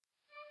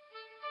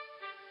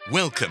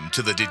Welcome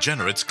to the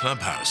Degenerates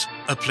Clubhouse,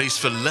 a place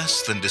for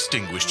less than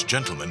distinguished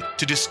gentlemen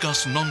to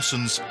discuss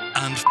nonsense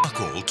and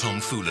fuck-all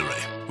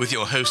tomfoolery, with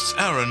your hosts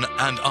Aaron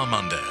and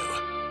Armando.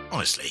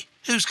 Honestly,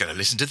 who's going to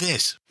listen to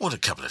this? What a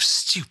couple of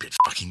stupid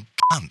fucking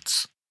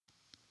cunts.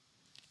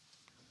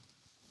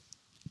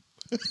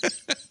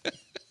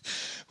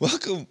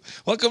 Welcome,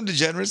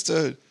 Degenerates,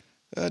 to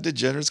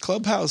Degenerates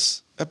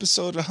Clubhouse,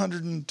 episode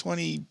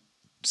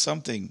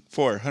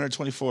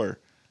 124.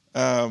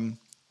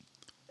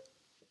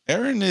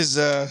 Aaron is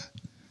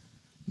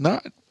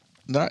not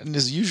in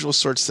his usual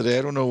sorts today.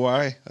 I don't know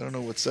why. I don't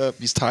know what's up.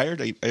 He's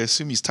tired. I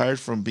assume he's tired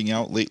from being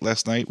out late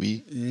last night.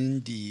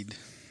 Indeed.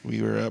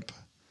 We were up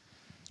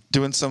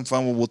doing some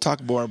fun. We'll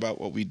talk more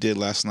about what we did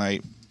last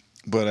night.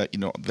 But,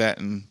 that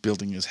and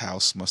building his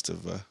house must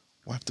have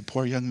wiped the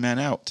poor young man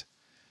out.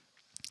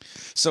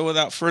 So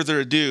without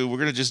further ado, we're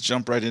going to just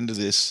jump right into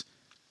this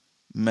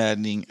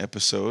maddening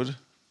episode,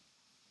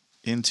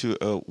 into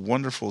a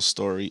wonderful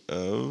story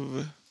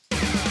of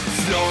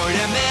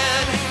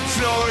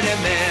Florida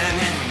man,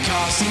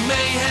 causing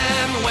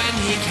mayhem when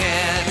he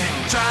can.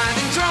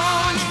 Driving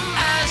drunk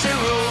as a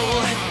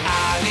rule,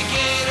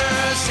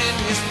 alligators in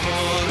his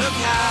pool. Look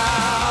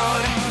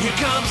out, here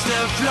comes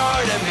the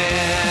Florida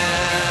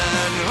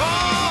man.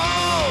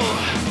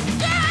 Oh!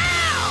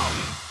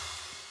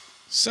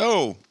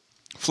 So,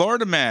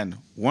 Florida man,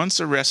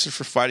 once arrested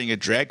for fighting a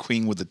drag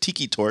queen with a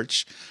tiki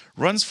torch,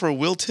 runs for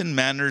Wilton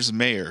Manor's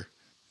mayor.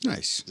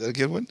 Nice. Is that a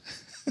good one?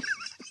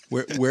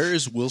 Where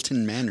is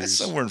Wilton Manors?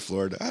 Somewhere in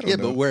Florida. I don't know. Yeah,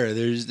 but where?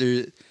 There's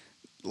a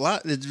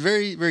lot. It's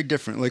very, very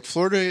different. Like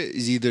Florida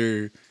is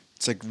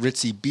it's like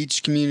ritzy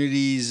beach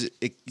communities.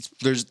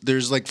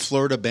 There's like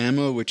Florida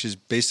Bama, which is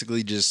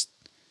basically just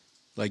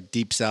like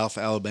deep South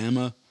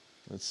Alabama.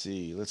 Let's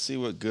see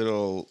what good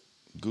old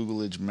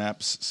Googlage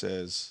Maps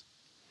says.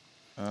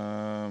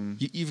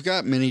 You've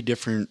got many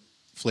different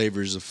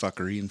flavors of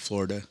fuckery in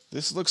Florida.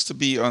 This looks to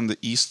be on the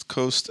east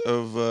coast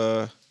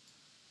of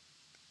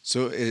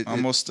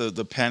almost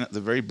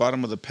the very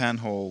bottom of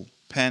the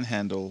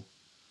panhandle.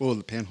 Oh,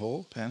 the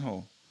panhole.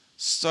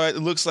 So it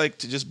looks like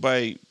just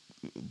by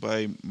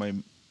my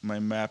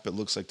map, it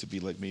looks like to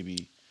be like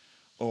maybe,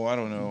 I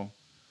don't know,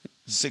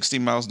 60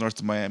 miles north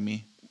of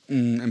Miami.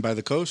 And by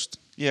the coast?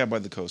 Yeah, by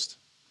the coast.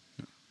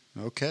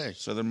 Okay.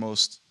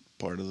 Southernmost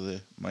part of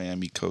the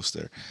Miami coast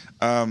there.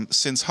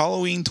 Since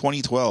Halloween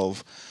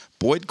 2012,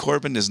 Boyd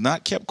Corbin has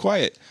not kept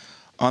quiet.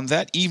 On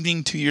that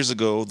evening 2 years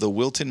ago, the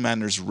Wilton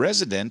Manor's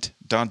resident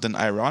donned an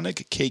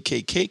ironic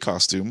KKK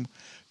costume,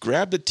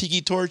 grabbed a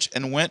tiki torch,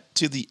 and went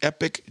to the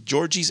epic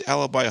Georgie's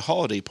Alibi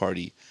holiday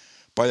party.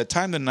 By the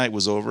time the night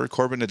was over,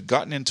 Corbin had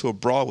gotten into a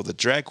brawl with a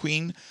drag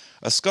queen,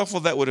 a scuffle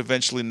that would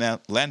eventually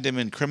land him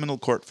in criminal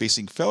court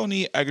facing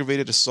felony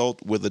aggravated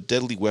assault with a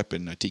deadly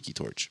weapon, a tiki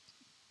torch.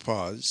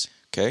 Pause.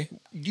 Okay.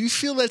 Do you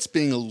feel that's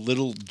being a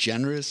little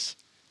generous?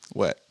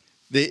 What?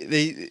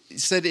 They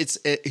said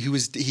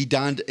he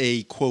donned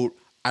a quote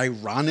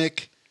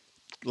ironic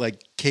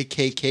like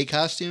KKK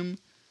costume.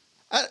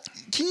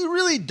 Can you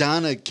really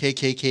don a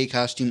KKK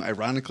costume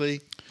ironically?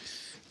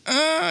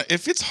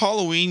 If it's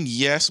Halloween,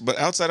 yes, but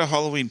outside of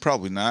Halloween,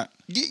 probably not.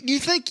 Do you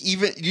think?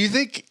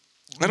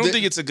 I don't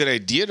think it's a good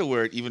idea to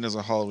wear it even as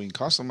a Halloween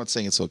costume. I'm not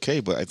saying it's okay,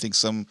 but I think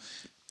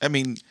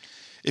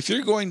if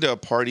you're going to a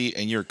party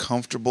and you're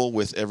comfortable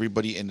with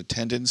everybody in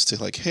attendance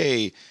to like,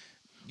 hey,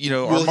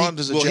 Armand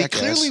is a jackass. He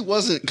clearly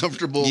wasn't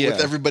comfortable with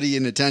everybody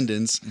in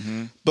attendance.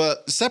 Mm-hmm.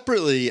 But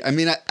separately,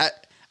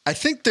 I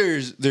think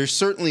there's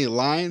certainly a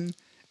line,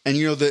 and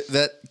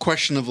that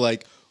question of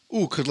like,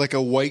 could like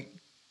a white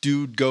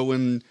dude go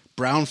in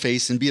brown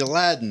face and be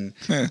Aladdin?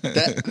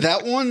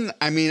 that one,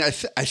 I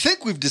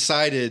think we've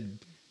decided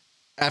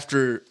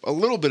after a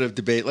little bit of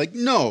debate, like,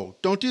 no,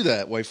 don't do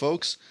that, white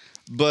folks.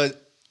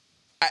 But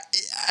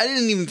I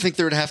didn't even think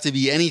there would have to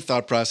be any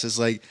thought process.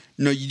 Like,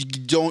 no, you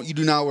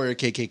do not wear a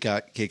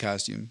KKK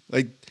costume.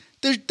 Like,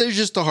 there's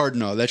just a hard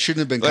no. That shouldn't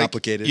have been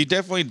complicated. You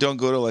definitely don't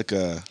go to like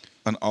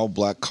an all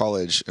black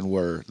college and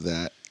wear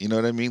that. You know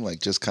what I mean? Like,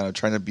 just kind of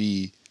trying to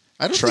be.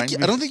 I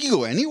don't think you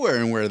go anywhere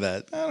and wear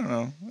that. I don't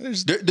know.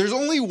 There's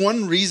only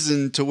one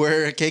reason to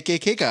wear a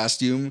KKK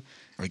costume,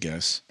 I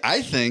guess.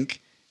 I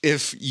think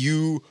if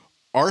you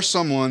are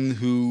someone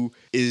who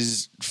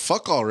is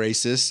fuck all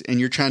racist and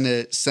you're trying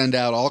to send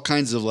out all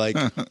kinds of like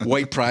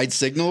white pride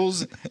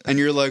signals and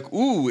you're like,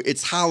 ooh,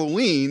 it's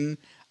Halloween,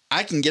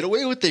 I can get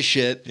away with this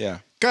shit.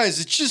 Yeah.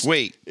 Guys, it's just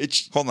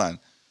hold on.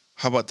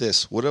 How about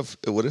this? What if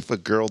a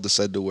girl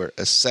decided to wear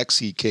a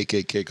sexy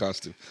KKK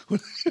costume?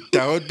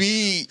 That would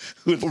be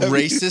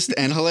racist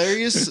and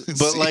hilarious,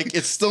 but like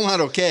it's still not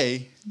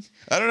okay.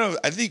 I don't know.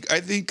 I think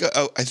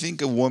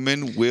a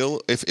woman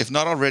will, if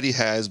not already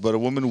has, but a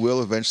woman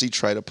will eventually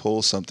try to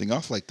pull something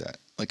off like that,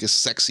 like a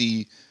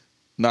sexy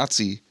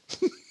Nazi.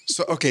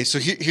 So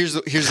here's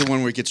the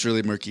one where it gets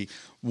really murky.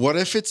 What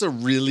if it's a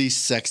really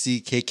sexy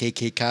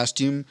KKK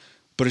costume,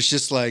 but it's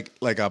just like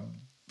a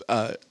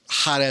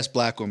hot ass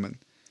black woman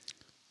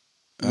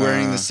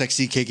wearing the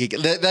sexy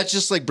KKK? That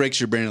just like breaks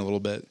your brain a little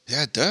bit.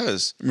 Yeah, it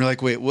does. And you're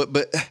like, wait, what?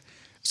 But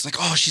It's like,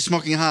 oh, she's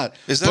smoking hot.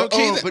 Is that but,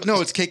 okay? Oh, but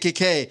no, it's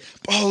KKK.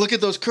 Oh, look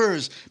at those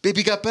curves.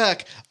 Baby got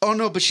back. Oh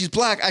no, but she's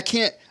black. I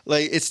can't.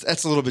 Like,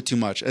 that's a little bit too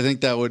much. I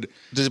think that would.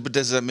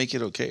 Does that make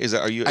it okay?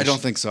 Are you? I don't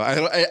think so.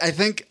 I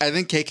think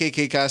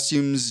KKK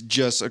costumes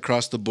just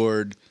across the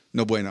board,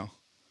 no bueno.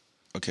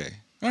 Okay.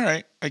 All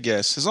right. I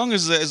guess as long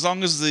as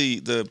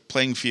the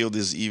playing field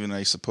is even,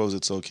 I suppose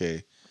it's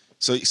okay.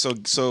 So.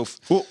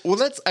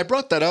 Well, I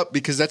brought that up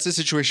because that's a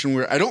situation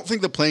where I don't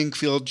think the playing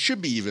field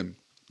should be even.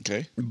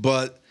 Okay.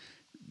 But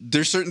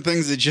there's certain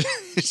things that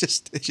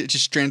it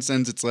just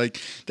transcends. It's like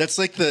that's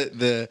like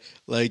the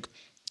like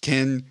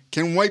can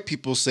white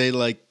people say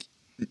like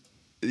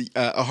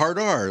a hard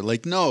R?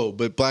 Like no,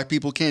 but black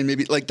people can.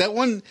 Maybe like that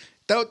one.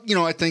 That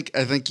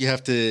I think you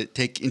have to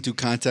take into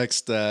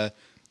context the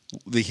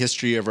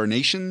history of our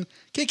nation.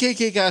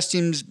 KKK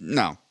costumes,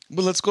 no.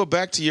 Well, let's go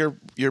back to your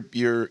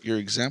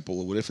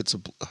example. What if it's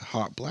a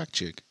hot black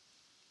chick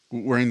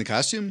wearing the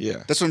costume?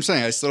 Yeah, that's what I'm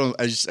saying. I still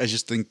don't. I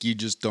just think you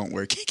just don't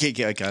wear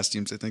KKK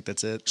costumes. I think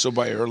that's it. So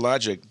by your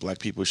logic, black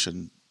people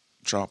shouldn't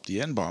drop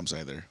the N-bombs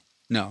either.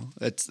 No,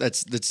 that's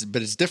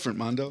but it's different,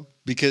 Mondo,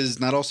 because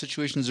not all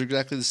situations are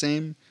exactly the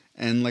same,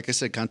 and like I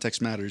said,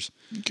 context matters.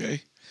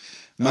 Okay,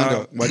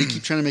 Mondo, why do you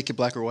keep trying to make it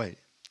black or white?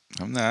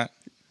 I'm not.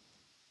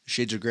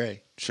 Shades are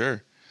gray.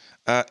 Sure.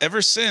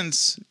 Ever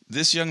since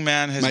this young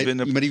man has been,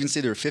 you might even say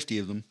there are 50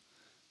 of them.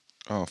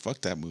 Oh, fuck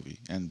that movie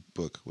and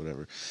book,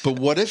 whatever. But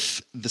what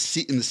if in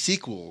the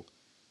sequel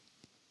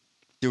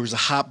there was a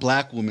hot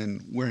black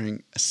woman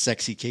wearing a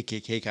sexy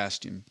KKK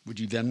costume?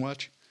 Would you then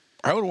watch?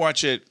 I would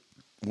watch it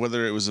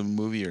whether it was a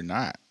movie or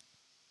not.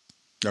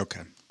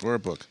 Okay. Or a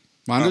book.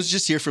 Mondo's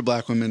just here for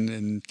black women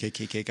in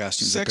KKK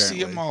costumes. Sexy,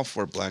 apparently. I'm all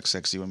for black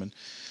sexy women.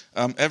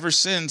 Ever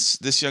since,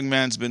 this young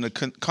man's been a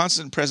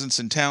constant presence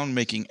in town,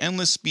 making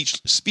endless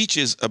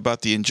speeches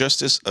about the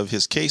injustice of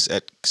his case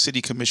at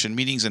city commission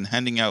meetings and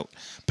handing out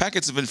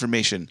packets of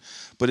information.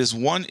 But his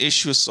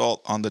one-issue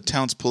assault on the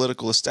town's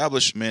political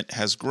establishment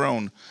has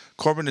grown.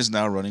 Corbin is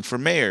now running for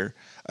mayor.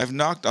 I've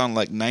knocked on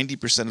like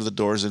 90% of the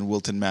doors in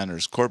Wilton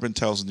Manors. Corbin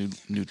tells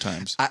New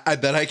Times. I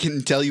bet I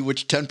can tell you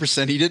which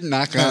 10% he didn't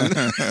knock on.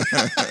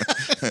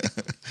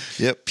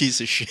 Yep. Piece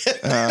of shit.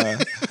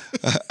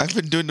 I've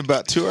been doing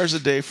about 2 hours a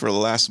day for the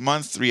last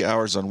month, 3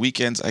 hours on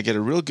weekends. I get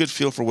a real good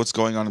feel for what's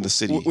going on in the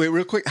city. Wait,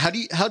 real quick. How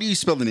do you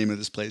spell the name of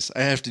this place?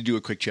 I have to do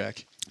a quick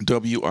check.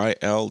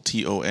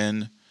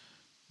 Wilton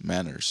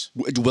Manors.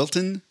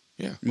 Wilton?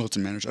 Yeah.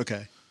 Wilton Manors.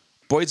 Okay.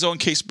 Boyd's own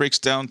case breaks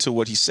down to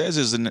what he says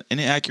is an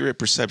inaccurate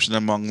perception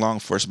among law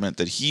enforcement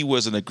that he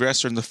was an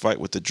aggressor in the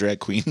fight with the drag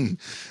queen.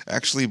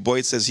 Actually,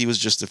 Boyd says he was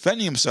just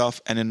defending himself,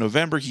 and in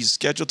November, he's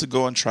scheduled to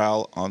go on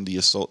trial on the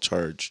assault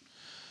charge.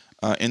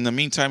 In the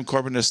meantime,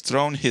 Corbin has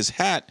thrown his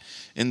hat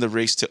in the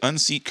race to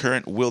unseat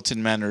current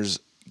Wilton Manors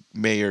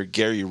Mayor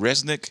Gary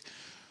Resnick.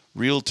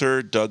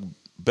 Realtor Doug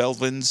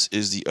Belvins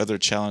is the other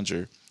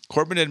challenger.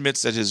 Corbin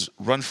admits that his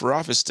run for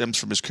office stems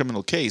from his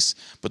criminal case,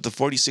 but the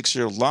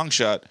 46-year-old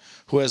longshot,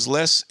 who has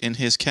less in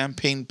his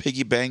campaign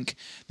piggy bank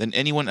than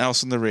anyone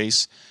else in the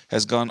race,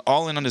 has gone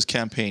all in on his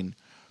campaign.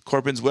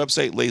 Corbin's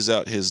website lays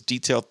out his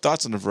detailed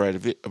thoughts on a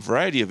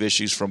variety of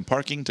issues, from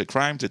parking to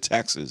crime to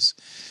taxes.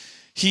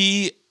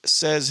 He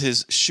says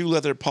his shoe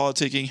leather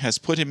politicking has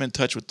put him in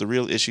touch with the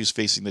real issues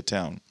facing the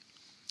town.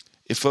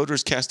 If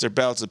voters cast their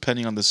ballots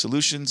depending on the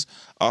solutions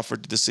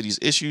offered to the city's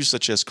issues,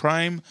 such as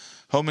crime,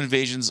 home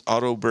invasions,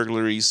 auto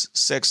burglaries,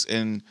 sex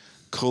in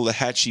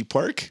Collahatchee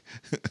Park,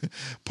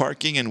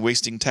 parking, and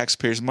wasting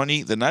taxpayers'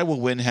 money, then I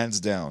will win hands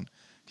down.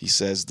 He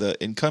says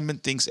the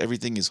incumbent thinks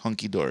everything is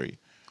hunky-dory.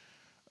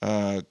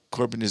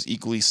 Corbin is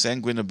equally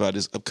sanguine about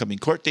his upcoming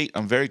court date.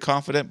 I'm very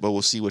confident, but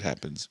we'll see what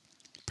happens.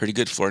 Pretty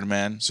good Florida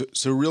man.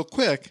 So real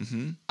quick,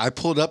 I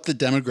pulled up the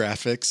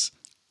demographics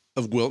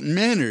of Wilton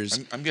Manors.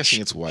 I'm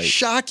guessing it's white.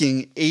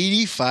 Shocking,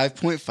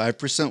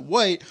 85.5%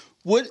 white.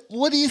 What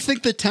do you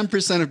think the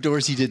 10% of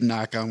doors he did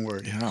knock on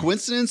were? Yeah.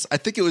 Coincidence? I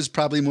think it was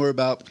probably more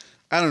about,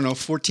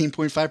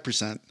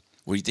 14.5%.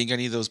 What do you think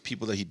any of those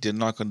people that he did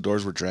knock on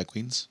doors were drag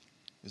queens?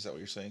 Is that what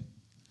you're saying?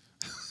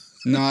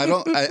 No, I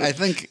don't.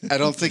 I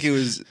don't think it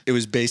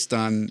was based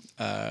on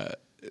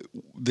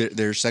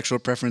their sexual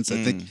preference.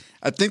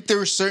 I think there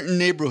were certain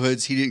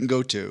neighborhoods he didn't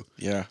go to.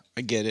 Yeah,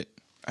 I get it.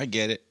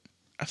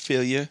 I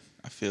feel you.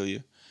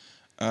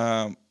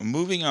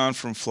 Moving on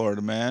from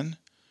Florida Man,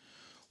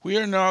 we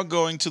are now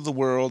going to the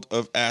world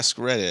of Ask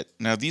Reddit.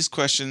 Now, these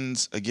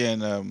questions,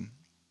 again,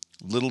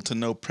 little to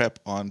no prep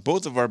on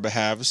both of our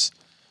behalves,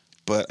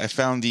 but I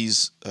found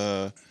these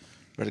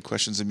Reddit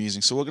questions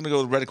amusing. So we're going to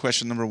go with Reddit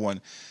question number 1.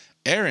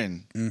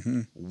 Aaron,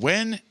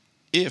 when,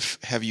 if,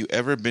 have you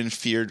ever been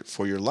feared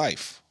for your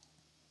life?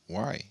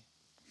 Why?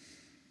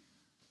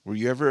 Were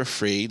you ever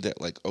afraid that,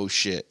 like, oh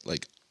shit,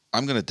 like,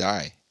 I'm going to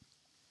die?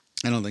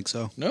 I don't think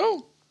so.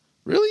 No?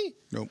 Really?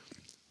 Nope.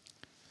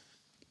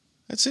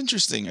 That's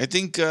interesting. I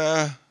think,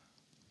 I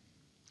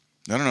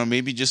don't know,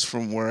 maybe just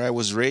from where I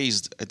was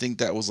raised, I think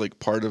that was like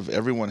part of,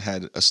 everyone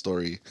had a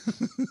story.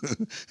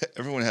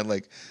 Everyone had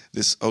like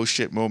this oh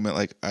shit moment,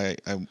 like I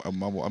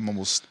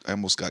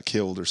almost got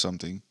killed or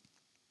something.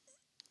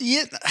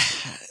 Yeah,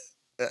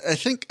 I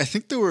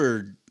think there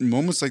were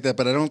moments like that,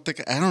 but I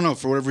don't know,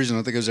 for whatever reason, I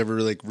don't think I was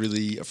ever like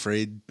really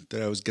afraid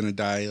that I was gonna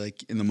die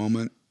like in the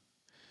moment.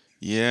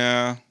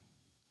 Yeah.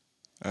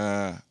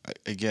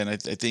 Again, I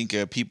think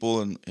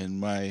people in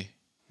my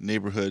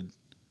neighborhood.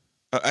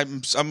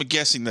 I'm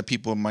guessing that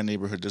people in my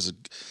neighborhood, there's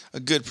a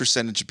good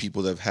percentage of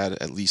people that have had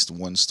at least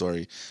one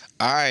story.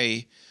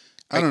 I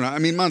don't know. I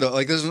mean, Mondo,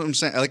 like, this is what I'm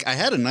saying. Like, I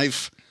had a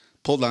knife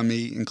pulled on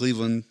me in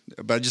Cleveland,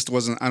 but I just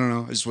wasn't. I don't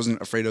know. I just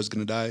wasn't afraid I was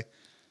gonna die.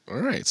 All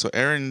right, so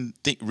Aaron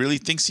really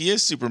thinks he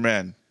is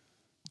Superman.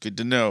 Good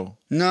to know.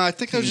 No, I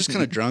think I was just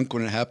kind of drunk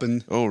when it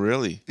happened. Oh,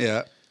 really?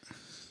 Yeah.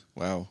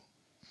 Wow.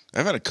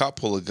 I've had a cop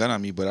pull a gun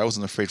on me, but I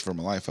wasn't afraid for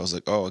my life. I was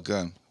like, oh, a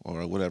gun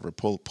or whatever.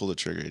 Pull the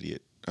trigger,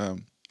 idiot.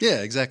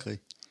 Yeah, exactly.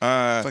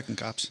 Fucking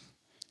cops.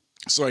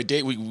 So I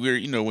date.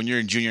 We're when you're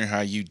in junior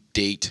high, you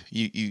date.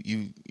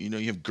 You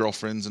have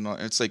girlfriends and all.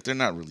 It's like they're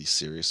not really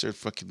serious. They're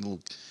fucking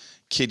little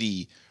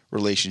kiddie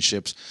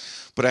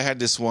relationships. But I had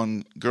this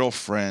one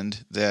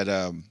girlfriend that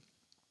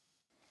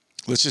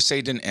let's just say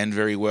it didn't end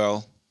very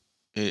well.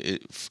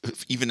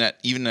 Even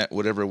at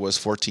whatever it was,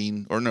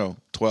 14 or no,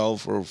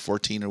 12 or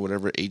 14 or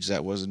whatever age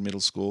that was in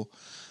middle school.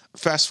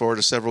 Fast forward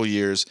to several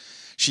years,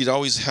 she'd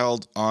always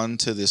held on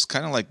to this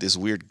kind of like this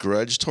weird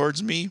grudge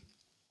towards me.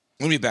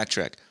 Let me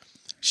backtrack.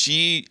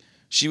 She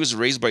was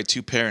raised by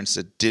two parents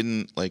that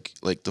didn't like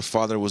the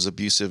father was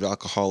abusive,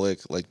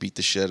 alcoholic, like beat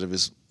the shit out of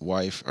his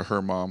wife or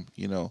her mom,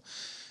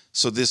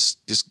 So this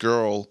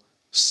girl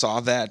saw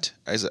that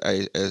as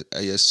I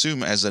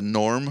assume as a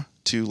norm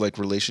to like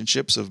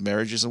relationships of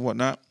marriages and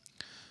whatnot.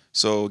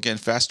 So again,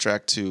 fast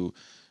track to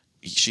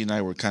she and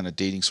I were kind of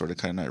dating, sort of,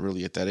 kind of not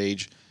really at that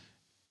age.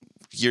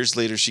 Years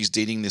later, she's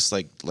dating this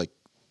like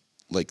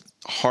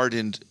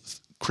hardened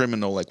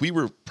criminal. Like we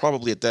were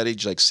probably at that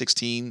age, like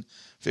 15,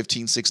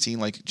 16,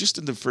 like just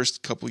in the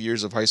first couple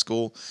years of high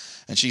school.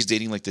 And she's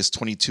dating like this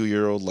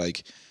 22-year-old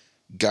like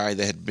guy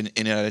that had been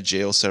in and out of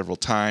jail several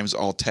times,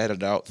 all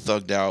tatted out,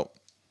 thugged out.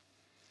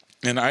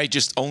 And I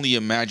just only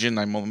imagine,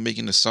 I'm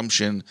making an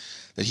assumption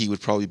that he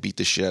would probably beat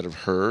the shit out of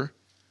her,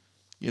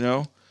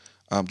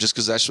 just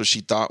because that's what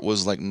she thought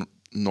was like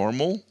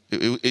normal.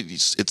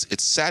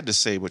 It's sad to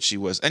say what she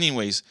was.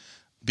 Anyways,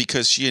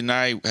 because she and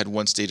I had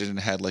once dated and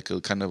had like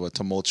a kind of a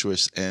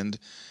tumultuous end,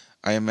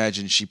 I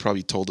imagine she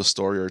probably told a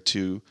story or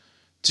two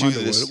to Mondo,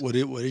 this. What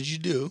did you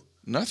do?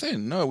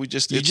 Nothing. No, we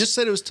just. You just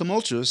said it was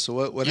tumultuous.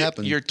 So what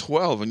happened? You're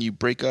 12 and you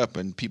break up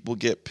and people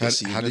get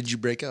pissy. How did you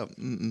break up?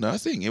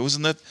 Nothing. It was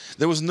not.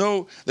 There was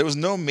no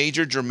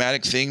major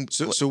dramatic thing.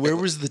 So where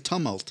was the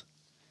tumult?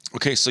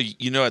 Okay, so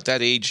at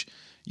that age,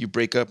 you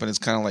break up and it's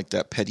kind of like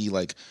that petty,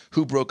 like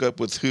who broke up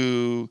with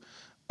who,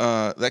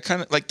 that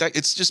kind of like that.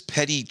 It's just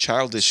petty,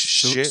 childish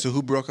shit. So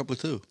who broke up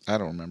with who? I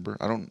don't remember.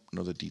 I don't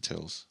know the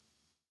details.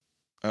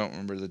 I don't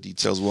remember the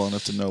details well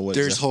enough to know what.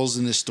 There's holes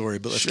in this story,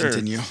 but let's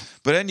continue.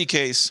 But in any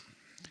case,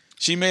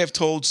 she may have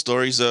told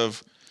stories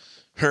of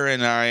her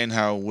and I and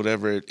how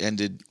whatever it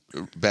ended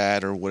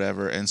bad or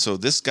whatever. And so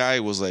this guy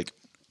was like,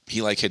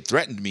 he like had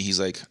threatened me. He's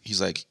like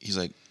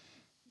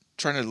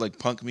trying to like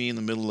punk me in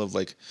the middle of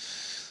like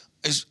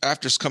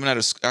after coming out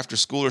of after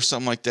school or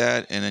something like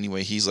that. And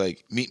anyway, he's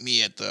like, meet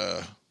me.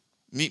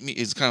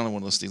 It's kind of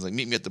one of those things like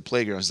meet me at the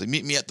playground. He's like,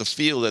 meet me at the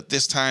field at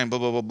this time. Blah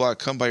blah blah blah.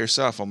 Come by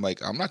yourself. I'm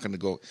like, I'm not gonna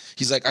go.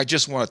 He's like, I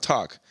just want to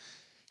talk.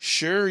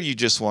 Sure, you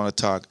just want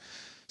to talk.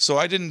 So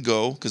I didn't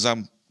go because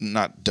I'm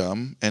not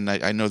dumb, and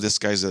I know this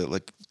guy's a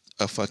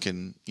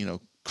fucking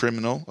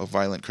criminal, a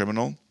violent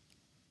criminal.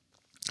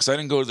 So I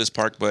didn't go to this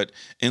park, but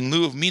in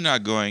lieu of me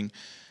not going,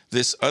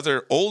 this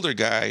other older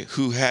guy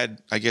who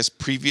had, I guess,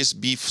 previous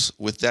beefs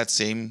with that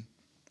same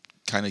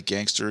kind of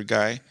gangster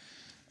guy,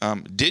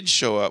 did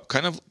show up,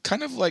 kind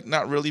of like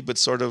not really, but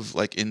sort of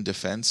like in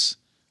defense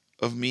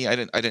of me. I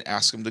didn't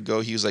ask him to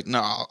go. He was like,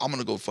 "No, I'm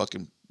gonna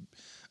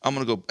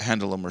go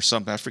handle him or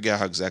something." I forget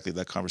how exactly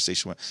that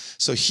conversation went.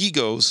 So he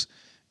goes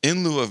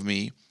in lieu of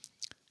me.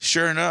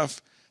 Sure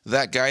enough,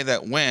 that guy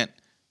that went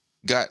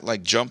got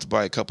like jumped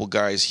by a couple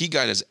guys. He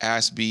got his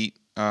ass beat.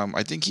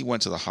 I think he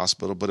went to the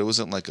hospital, but it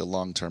wasn't like a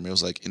long term. It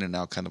was like in and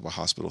out kind of a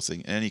hospital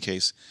thing. In any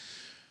case,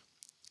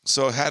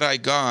 so had I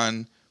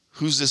gone,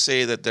 who's to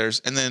say that there's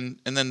and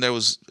then there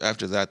was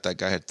after that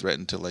guy had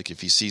threatened to like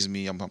if he sees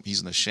me,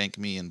 he's gonna shank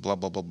me and blah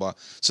blah blah blah.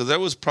 So there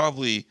was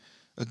probably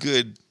a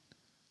good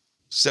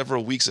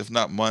several weeks, if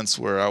not months,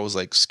 where I was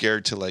like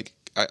scared to like.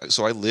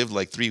 So I lived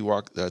like 3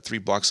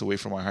 blocks away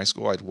from my high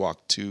school. I'd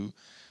walk to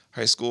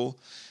high school,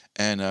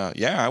 and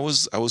I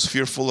was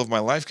fearful of my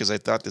life because I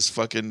thought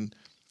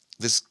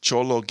this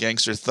cholo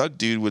gangster thug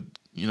dude would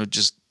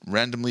just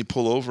randomly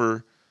pull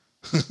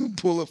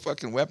a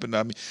fucking weapon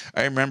on me.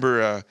 I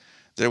remember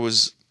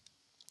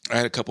I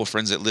had a couple of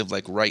friends that lived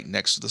like right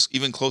next to this,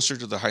 even closer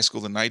to the high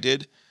school than I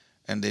did,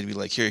 and they'd be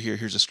like,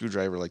 here's a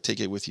screwdriver, like take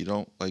it with you,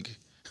 don't like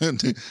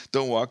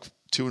don't walk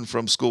to and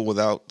from school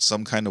without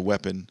some kind of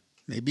weapon.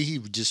 Maybe he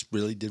just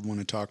really did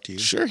want to talk to you.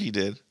 Sure he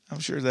did. I'm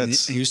sure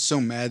that's... He was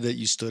so mad that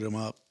you stood him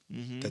up,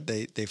 that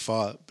they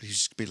fought. But he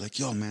just be like,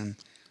 yo, man,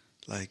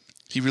 like...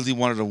 He really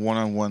wanted a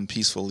one-on-one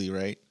peacefully,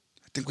 right?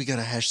 I think we got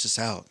to hash this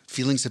out.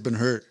 Feelings have been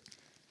hurt.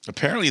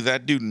 apparently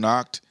that dude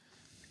knocked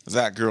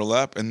that girl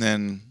up, and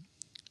then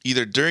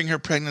either during her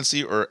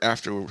pregnancy or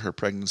after her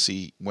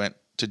pregnancy went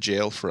to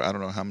jail for I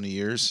don't know how many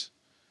years.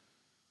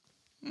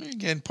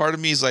 Again, part of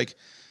me is like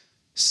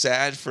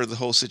sad for the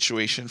whole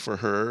situation for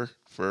her.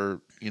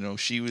 For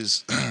she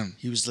was.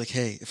 He was like,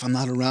 "Hey, if I'm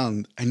not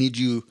around, I need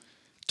you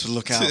to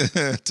look out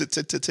to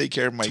take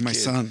care of my kid.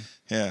 son.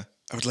 Yeah,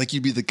 I would like you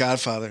to be the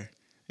godfather.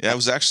 Yeah, it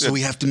was actually. So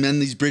we have to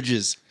mend these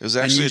bridges. It was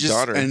actually a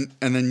daughter, and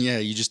then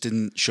you just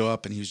didn't show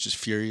up, and he was just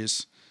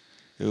furious.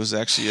 It was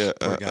actually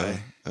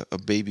a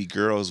baby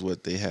girl is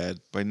what they had.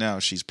 By now,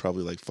 she's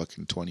probably like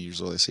fucking 20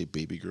 years old. I say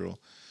baby girl,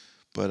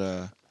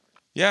 but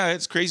yeah,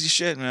 it's crazy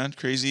shit, man.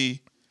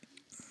 Crazy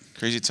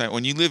time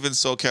when you live in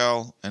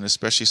SoCal, and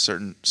especially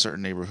certain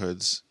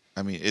neighborhoods.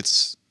 I mean,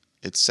 it's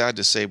sad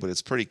to say, but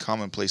it's pretty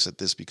commonplace that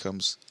this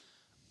becomes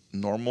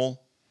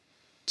normal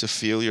to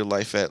feel your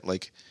life at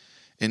like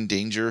in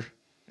danger.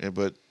 Yeah,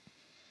 but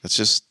that's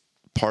just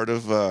part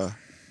of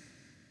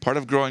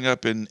growing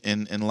up in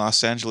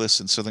Los Angeles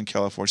and Southern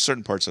California,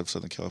 certain parts of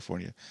Southern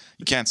California.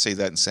 You can't say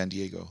that in San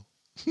Diego.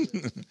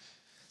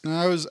 No,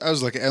 I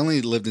was like, I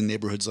only lived in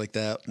neighborhoods like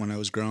that when I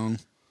was grown.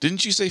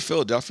 Didn't you say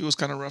Philadelphia was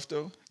kind of rough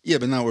though? Yeah,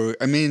 but not where.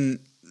 I mean,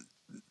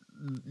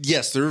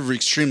 yes, there were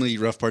extremely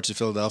rough parts of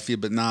Philadelphia,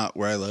 but not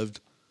where I lived.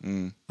 I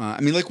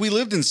mean, like we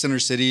lived in Center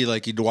City.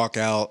 Like you'd walk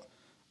out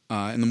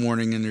in the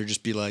morning, and there'd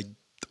just be like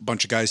a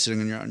bunch of guys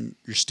sitting on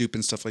your stoop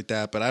and stuff like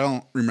that. But I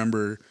don't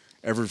remember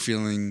ever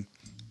feeling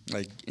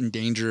like in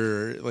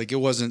danger. Or, like it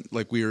wasn't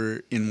like we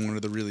were in one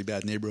of the really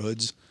bad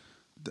neighborhoods,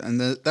 and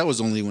that was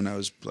only when I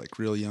was like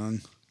real young.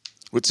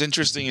 What's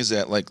interesting is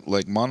that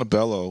like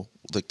Montebello,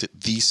 like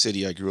the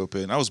city I grew up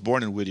in. I was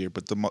born in Whittier,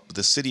 but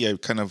the city I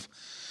kind of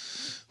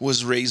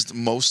was raised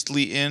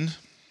mostly in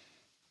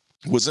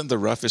wasn't the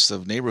roughest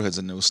of neighborhoods,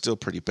 and it was still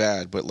pretty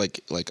bad. But like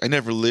I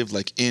never lived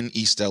like in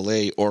East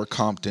LA or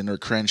Compton or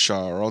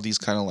Crenshaw or all these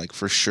kind of like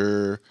for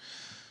sure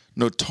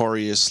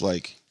notorious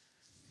like.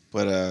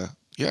 But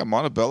yeah,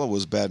 Montebello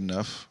was bad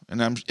enough,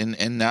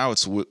 and now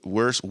it's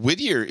worse.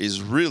 Whittier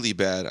is really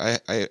bad.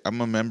 I'm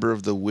a member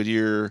of the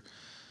Whittier,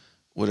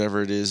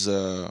 whatever it is,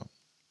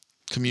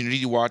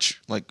 community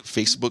watch like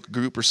Facebook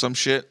group or some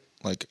shit.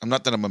 Like I'm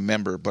not that I'm a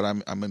member, but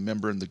I'm a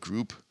member in the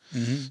group.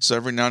 Mm-hmm. So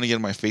every now and again,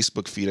 on my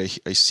Facebook feed,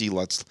 I see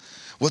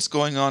what's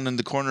going on in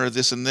the corner of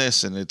this and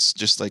this, and it's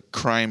just like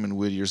crime in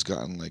Whittier's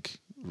gotten like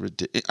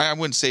ridiculous. I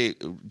wouldn't say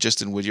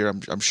just in Whittier.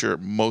 I'm sure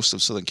most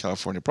of Southern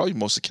California, probably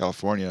most of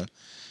California,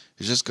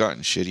 has just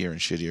gotten shittier and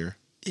shittier.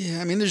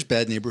 Yeah, I mean, there's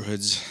bad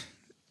neighborhoods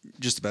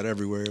just about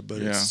everywhere,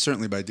 but it's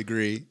certainly by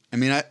degree. I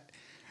mean,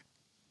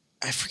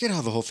 I forget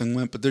how the whole thing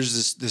went, but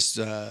there's this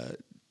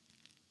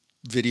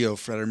video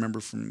that I remember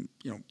from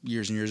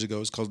years and years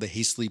ago. It's called the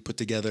Hastily Put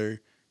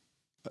Together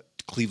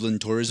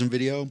Cleveland tourism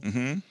video,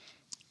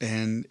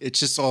 and it's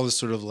just all this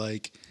sort of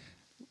like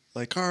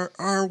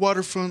our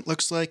waterfront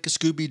looks like a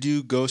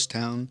Scooby-Doo ghost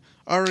town.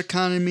 Our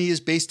economy is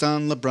based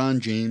on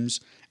LeBron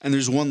James, and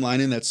there's one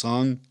line in that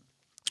song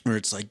where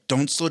it's like,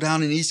 "Don't slow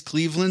down in East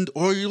Cleveland,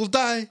 or you'll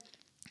die,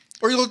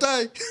 or you'll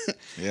die."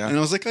 Yeah, and I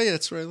was like, "Oh yeah,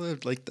 that's where I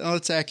lived." Like, oh,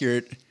 it's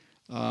accurate.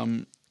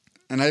 And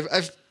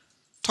I've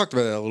talked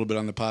about that a little bit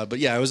on the pod, but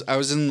yeah, I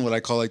was in what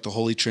I call like the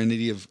holy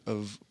trinity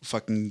of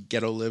fucking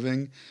ghetto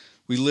living.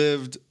 We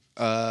lived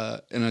in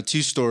a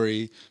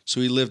 2-story,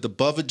 so we lived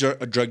above a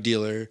drug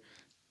dealer,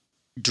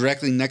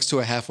 directly next to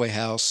a halfway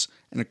house,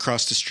 and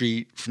across the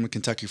street from a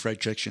Kentucky Fried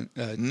Chicken.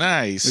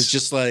 Nice. It's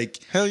just like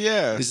hell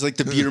yeah. It's like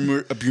the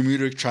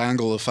Bermuda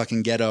Triangle of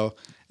fucking ghetto,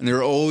 and there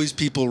were always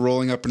people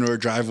rolling up into our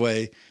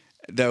driveway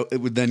that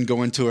it would then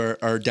go into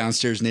our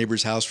downstairs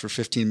neighbor's house for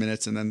 15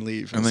 minutes and then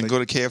leave. And then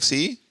go to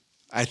KFC?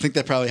 I think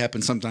that probably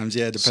happens sometimes,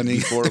 yeah, depending.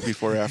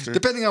 Before or after?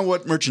 Depending on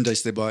what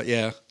merchandise they bought,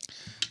 yeah.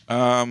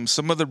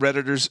 Some of the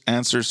Redditors'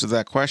 answers to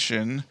that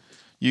question,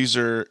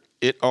 user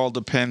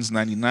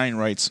ItAllDepends99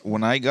 writes,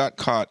 "When I got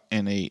caught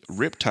in a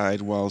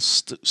riptide while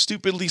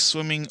stupidly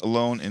swimming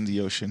alone in the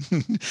ocean."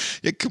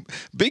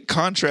 Big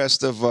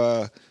contrast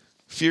of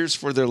fears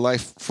for their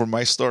life for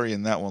my story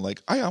in that one.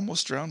 Like, I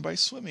almost drowned by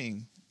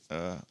swimming.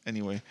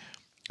 Anyway,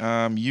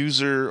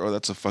 user,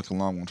 that's a fucking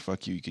long one.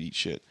 Fuck you, you could eat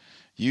shit.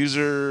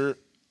 User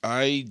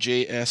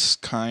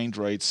IJS Kind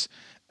writes,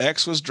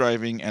 "X was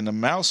driving and a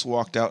mouse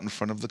walked out in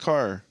front of the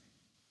car."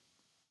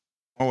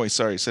 Oh wait,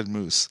 sorry, it said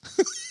moose.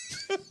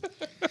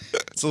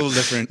 It's a little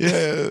different.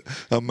 Yeah,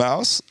 a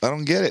mouse? I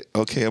don't get it.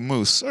 Okay, a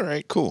moose. All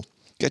right, cool.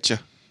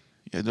 Getcha.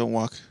 Yeah,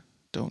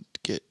 don't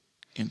get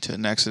into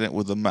an accident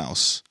with a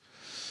mouse.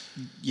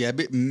 Yeah,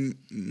 but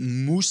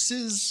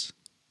mooses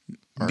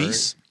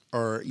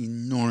are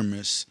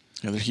enormous.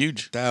 Yeah, they're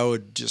huge. That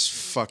would just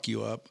fuck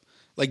you up.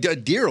 Like a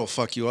deer will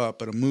fuck you up,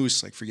 but a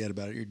moose, like forget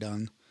about it, you're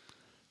done.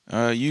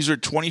 User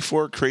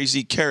 24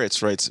 Crazy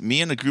Carrots writes,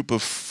 "Me and a group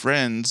of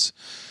friends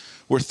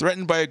were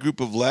threatened by a group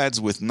of lads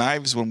with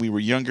knives when we were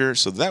younger,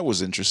 so that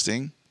was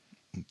interesting."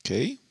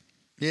 Okay.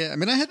 Yeah, I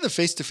mean, I had the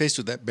face-to-face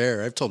with that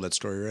bear. I've told that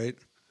story, right?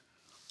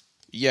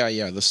 Yeah.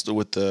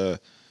 With the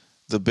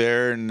the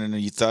bear, and then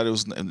you thought it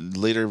was, and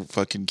later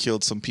fucking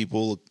killed some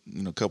people,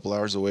 a couple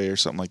hours away or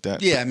something like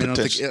that. Yeah, I mean, I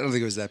don't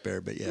think it was that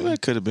bear, but yeah. Well,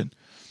 it could have been.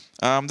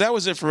 That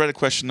was it for Reddit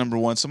question number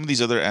 1. Some of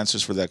these other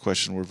answers for that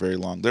question were very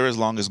long. They're as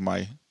long as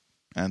my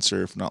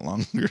answer, if not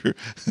longer.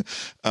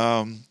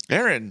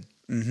 Aaron,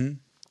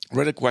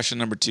 Reddit question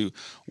number 2.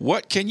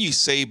 What can you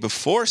say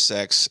before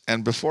sex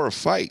and before a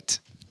fight?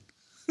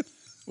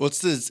 Well, it's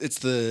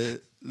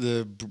the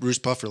Bruce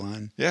Buffer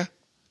line. Yeah.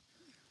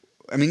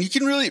 I mean, you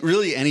can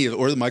really any of,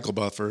 or the Michael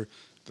Buffer,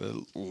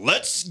 the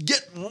 "Let's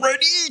get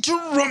ready to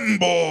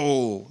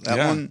rumble" that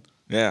one.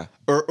 Yeah.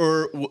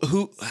 Or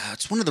who?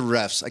 It's one of the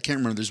refs. I can't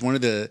remember. There's one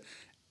of the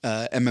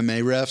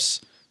MMA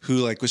refs who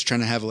like was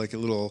trying to have like a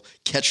little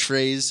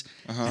catchphrase,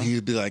 and he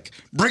would be like,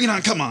 "Bring it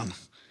on, come on."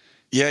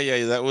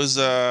 Yeah. That was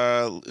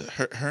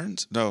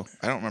Hearns. No,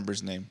 I don't remember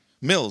his name.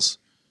 Mills,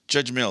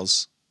 Judge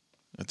Mills.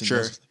 I think.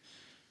 Sure.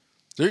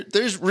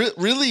 There's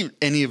really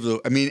any of the.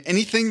 I mean,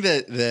 anything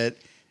that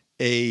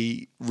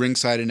a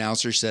ringside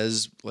announcer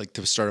says like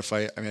to start a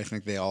fight. I mean, I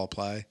think they all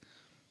apply.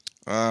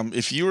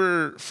 If you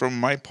were from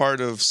my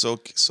part of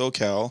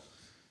SoCal,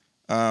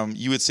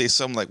 you would say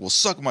something like, "Well,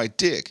 suck my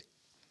dick."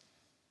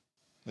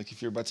 Like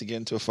if you're about to get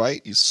into a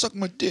fight, you suck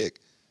my dick.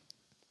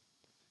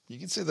 You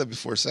can say that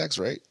before sex,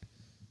 right?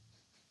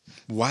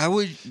 Why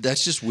would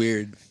that's just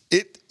weird?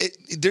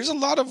 There's a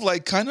lot of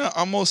like kind of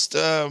almost.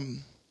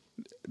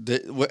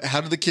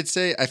 How do the kids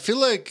say? I feel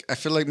like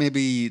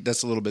maybe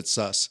that's a little bit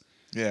sus.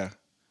 Yeah.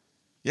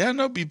 Yeah,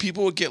 no,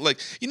 people would get like,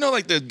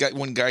 like the guy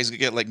when guys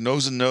get like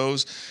nose and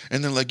nose,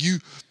 and then like you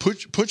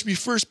punch me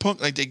first,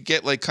 punk. Like they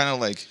get like kind of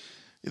like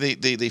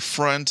they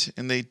front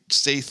and they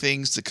say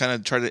things to kind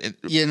of try to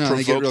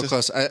they get real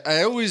close.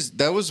 I always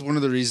that was one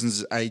of the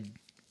reasons I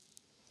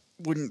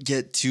wouldn't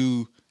get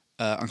too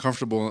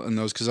uncomfortable in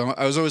those because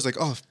I was always like,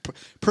 oh,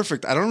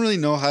 perfect. I don't really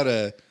know how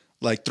to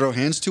like throw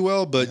hands too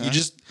well, but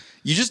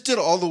you just did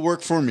all the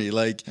work for me.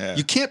 Like,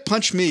 you can't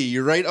punch me.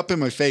 You're right up in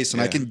my face,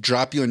 and I can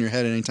drop you on your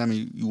head anytime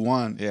you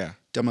want. Yeah.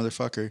 Dumb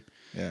motherfucker.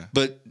 Yeah.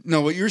 But, no,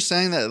 what you were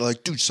saying that,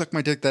 like, dude, suck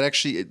my dick, that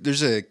actually,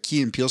 there's a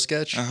Key and Peele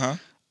sketch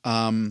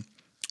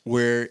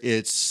where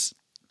it's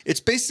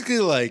basically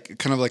like,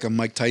 kind of like a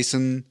Mike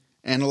Tyson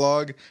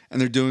analog, and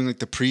they're doing, like,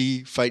 the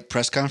pre-fight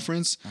press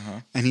conference,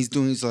 and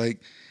he's like,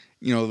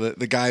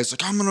 the guy's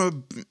like, I'm going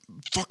to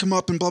fuck him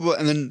up and blah, blah,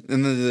 and then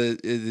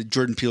the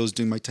Jordan Peele is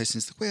doing Mike Tyson.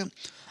 He's like, well,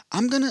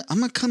 I'm gonna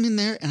come in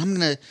there and I'm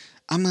gonna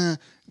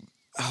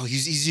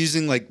he's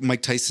using like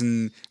Mike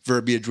Tyson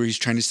verbiage where he's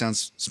trying to sound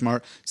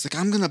smart. It's like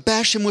I'm gonna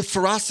bash him with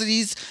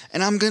ferocities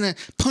and I'm gonna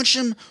punch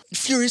him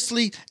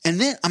furiously and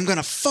then I'm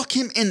gonna fuck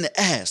him in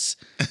the ass.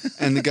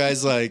 And the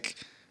guy's like,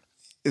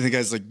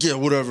 yeah,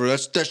 whatever.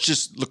 That's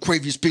just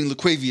Laquavius being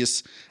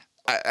Laquavius.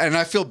 And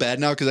I feel bad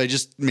now because I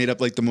just made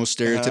up like the most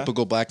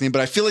stereotypical black name,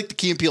 but I feel like the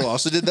Key and Peele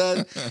also did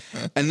that.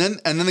 and then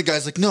the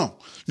guy's like, no,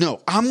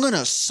 I'm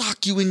gonna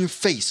sock you in your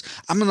face.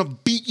 I'm gonna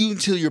beat you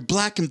until you're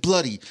black and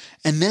bloody,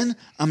 and then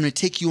I'm gonna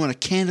take you on a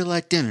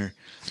candlelight dinner.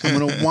 I'm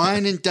gonna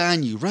wine and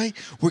dine you, right?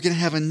 We're gonna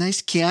have a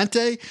nice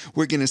Chianti.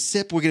 We're gonna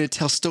sip. We're gonna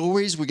tell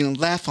stories. We're gonna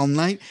laugh all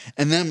night,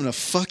 and then I'm gonna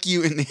fuck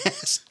you in the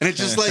ass. And it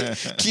just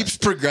like keeps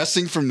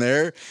progressing from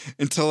there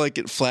until like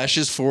it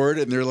flashes forward,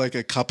 and they're like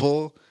a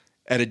couple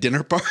at a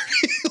dinner party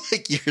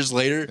like years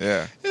later.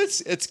 Yeah.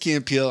 It's Key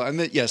and Peele.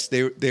 And yes,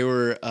 they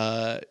were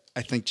I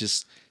think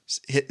just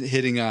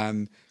hitting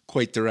on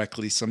quite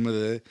directly some of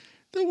the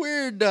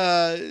weird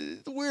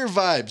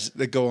vibes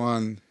that go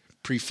on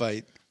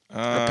pre-fight.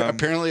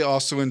 Apparently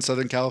also in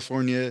Southern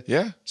California.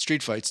 Yeah.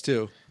 Street fights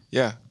too.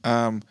 Yeah.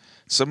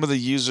 Some of the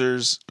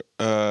users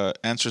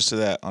answers to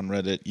that on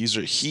Reddit.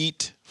 User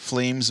Heat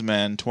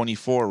Flamesman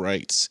 24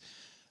 writes,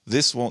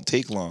 "This won't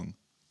take long."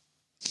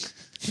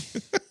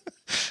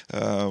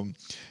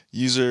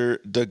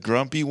 User the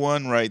Grumpy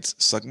One writes,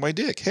 "Suck my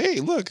dick." Hey,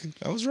 look,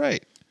 I was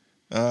right.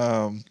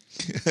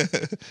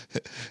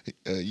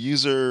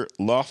 User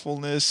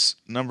Lawfulness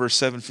number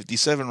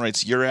 757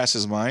 writes, "Your ass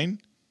is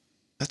mine."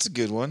 That's a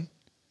good one.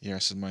 Your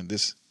ass is mine.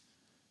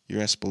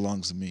 Your ass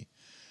belongs to me.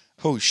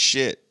 Oh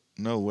shit.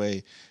 No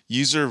way.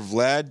 User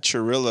Vlad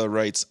Chirilla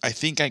writes, "I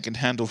think I can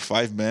handle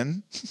 5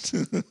 men."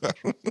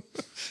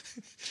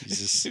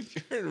 Jesus. If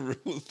you're in a room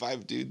with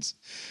 5 dudes,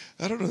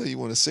 I don't know how you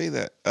want to say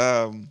that.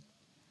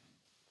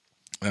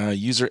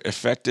 User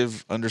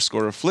Effective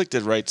 _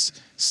 Afflicted writes,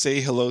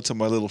 "Say hello to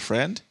my little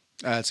friend."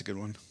 That's a good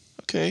one.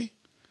 Okay.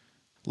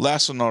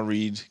 Last one I'll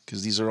read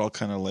because these are all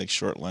kind of like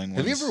short line ones.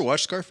 Have you ever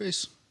watched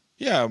Scarface?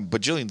 Yeah,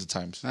 bajillions of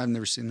times. I've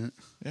never seen it.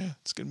 Yeah,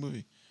 it's a good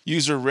movie.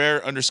 User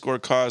Rare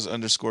 _ Cause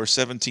 _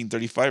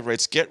 1735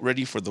 writes, "Get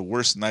ready for the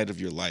worst night of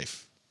your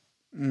life."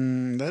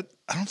 That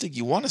I don't think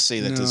you want to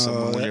say that to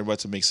someone when you're about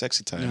to make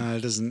sexy time. No,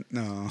 it doesn't.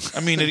 No. I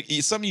mean,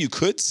 it's something you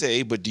could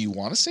say, but do you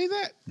want to say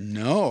that?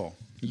 No,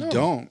 you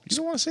don't. You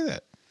don't want to say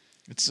that.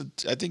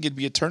 I think it'd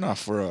be a turnoff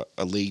for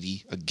a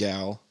lady, a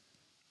gal.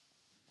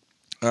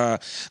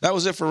 That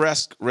was it for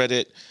Rask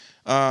Reddit.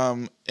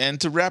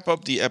 And to wrap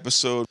up the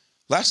episode,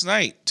 last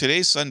night,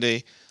 today's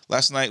Sunday.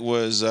 Last night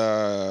was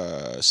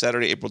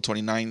Saturday, April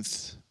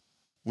 29th.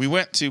 We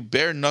went to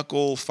Bare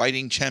Knuckle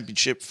Fighting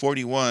Championship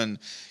 41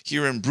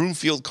 here in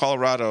Broomfield,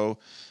 Colorado.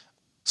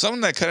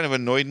 Something that kind of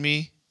annoyed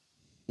me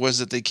was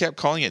that they kept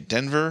calling it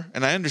Denver,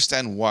 and I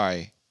understand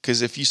why.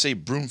 Because if you say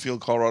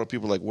Broomfield, Colorado,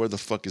 people are like, where the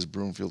fuck is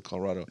Broomfield,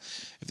 Colorado?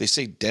 If they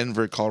say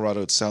Denver,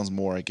 Colorado, it sounds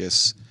more, I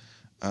guess,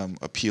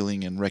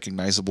 appealing and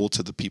recognizable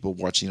to the people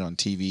watching it on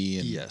TV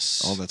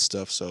and all that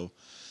stuff. So,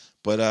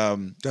 but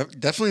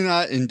definitely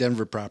not in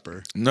Denver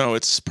proper. no,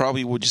 it's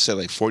probably, would you say,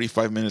 like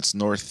 45 minutes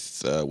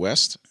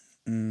northwest?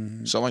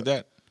 Something like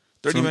that.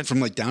 30 minutes from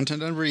like downtown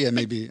Denver. Yeah,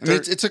 maybe. I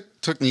mean, it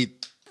took me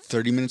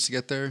 30 minutes to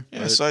get there.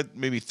 Yeah, so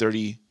maybe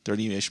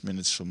 30-ish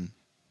minutes from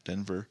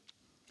Denver.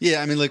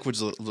 Yeah, I mean,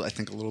 Lakewood's I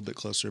think a little bit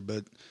closer,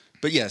 but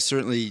yeah,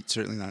 certainly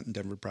not in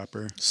Denver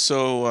proper.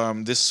 So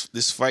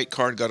this fight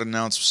card got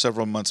announced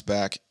several months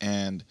back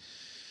and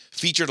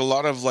featured a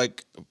lot of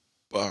like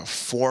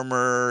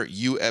former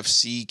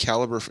UFC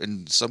caliber,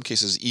 in some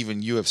cases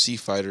even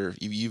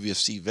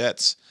UFC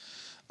vets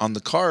on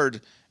the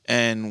card.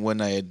 And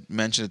when I had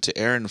mentioned it to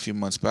Aaron a few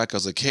months back, I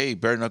was like, "Hey,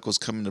 Bare Knuckle's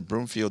coming to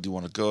Broomfield. Do you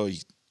want to go?"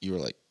 You were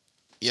like,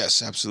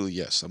 "Yes, absolutely,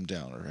 yes, I'm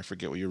down." Or I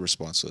forget what your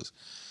response was.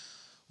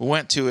 We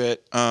went to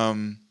it.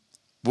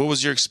 What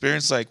was your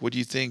experience like? What do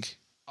you think?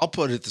 I'll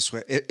put it this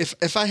way: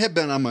 if I had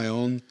been on my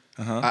own,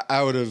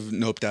 I would have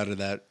noped out of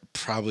that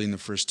probably in the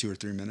first 2 or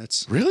 3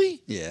 minutes.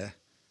 Really? Yeah.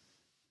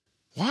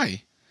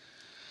 Why?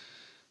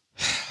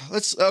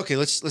 Let's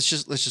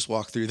just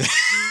walk through that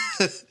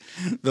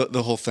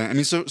the whole thing. I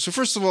mean, so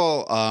first of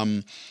all,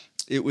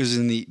 it was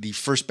in the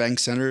First Bank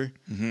Center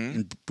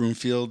in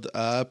Broomfield.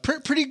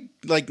 Pretty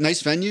like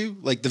nice venue.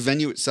 Like the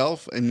venue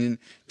itself. I mean,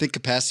 I think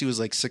capacity was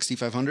like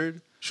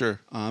 6,500.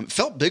 Sure.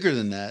 Felt bigger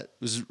than that. It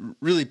was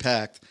really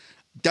packed.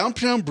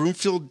 Downtown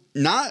Broomfield,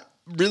 not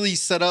really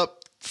set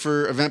up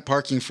for event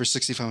parking for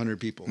 6,500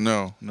 people.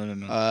 No.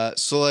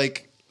 So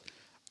like,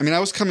 I mean, I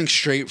was coming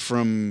straight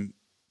from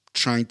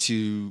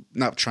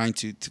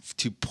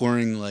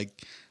pouring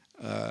like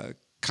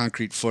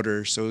concrete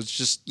footer. So it's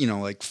just,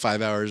 like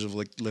 5 hours of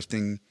like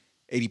lifting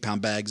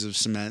 80-pound bags of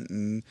cement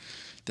and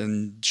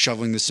then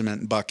shoveling the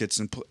cement in buckets.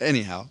 And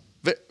anyhow,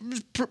 but it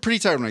was pretty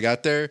tired when I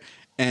got there.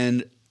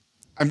 And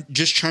I'm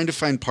just trying to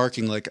find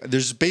parking. Like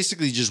there's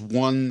basically just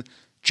one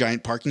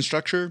giant parking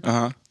structure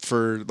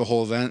for the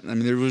whole event. I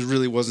mean,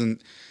 there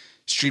wasn't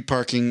street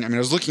parking. I mean, I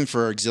was looking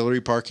for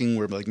auxiliary parking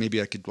where like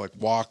maybe I could like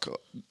walk,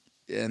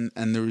 and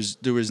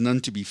there was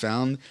none to be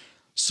found.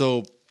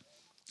 So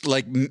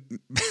like me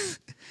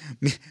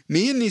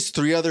and these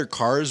 3 other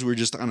cars were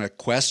just on a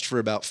quest for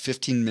about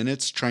 15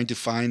 minutes trying to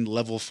find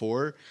level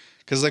 4.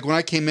 Because like when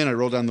I came in, I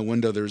rolled down the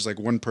window. There was like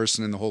one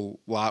person in the whole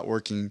lot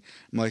working.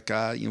 I'm like,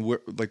 where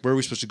are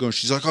we supposed to go? And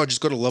she's like, oh,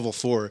 just go to level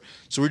 4.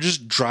 So we're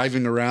just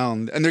driving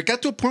around, and it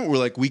got to a point where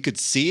like we could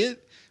see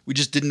it, we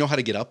just didn't know how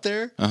to get up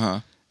there.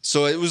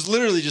 So it was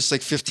literally just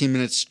like 15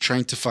 minutes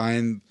trying to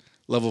find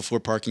level 4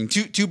 parking.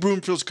 To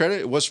Broomfield's credit,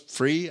 it was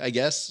free, I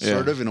guess,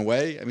 sort of in a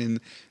way. I mean,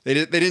 they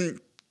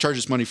didn't charge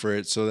us money for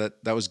it, so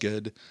that was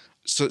good.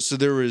 So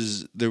there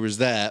was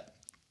that.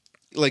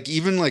 Like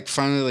even like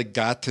finally like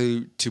got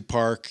to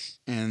park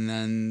and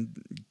then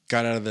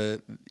got out of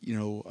the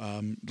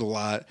the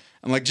lot.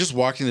 I'm like just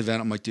walking the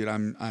event. I'm like, dude,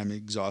 I'm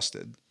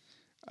exhausted.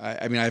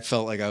 I mean, I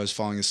felt like I was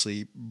falling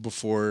asleep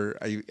before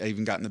I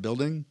even got in the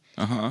building.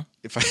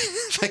 If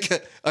I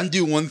could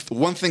undo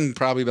one thing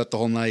probably about the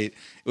whole night,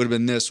 it would have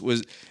been this.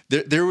 Was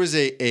there was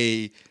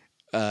a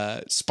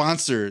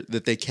sponsor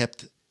that they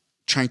kept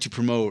trying to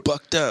promote.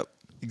 Bucked Up.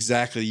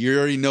 Exactly. You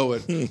already know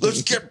it.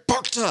 Let's get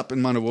bucked up.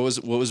 And Mondo, what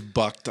was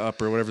bucked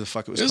up or whatever the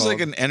fuck it was called? It was like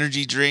an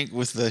energy drink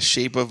with the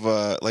shape of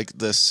like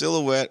the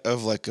silhouette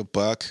of like a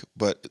buck,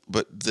 but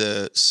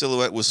the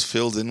silhouette was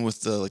filled in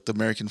with the like the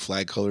American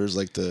flag colors,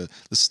 like the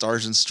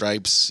stars and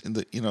stripes, and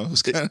it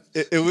was kind of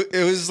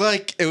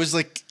it was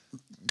like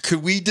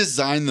could we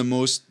design the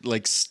most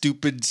like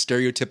stupid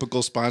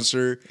stereotypical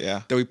sponsor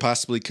that we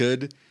possibly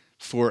could?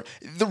 For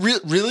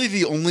really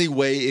the only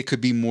way it could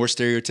be more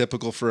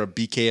stereotypical for a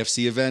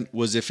BKFC event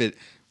was if it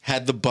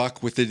had the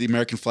buck with the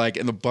American flag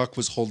and the buck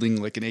was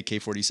holding like an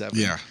AK-47.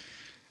 Yeah.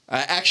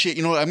 Actually,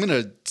 you know what? I'm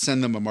going to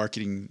send them a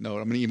marketing note.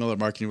 I'm going to email their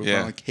marketing report.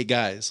 I'm like, hey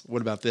guys,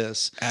 what about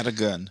this? Add a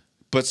gun.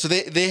 But so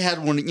they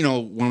had one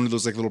of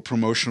those like little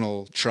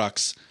promotional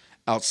trucks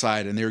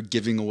outside, and they were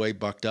giving away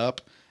Bucked Up.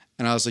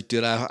 And I was like,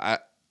 dude, I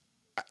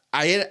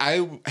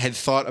had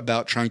thought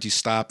about trying to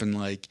stop and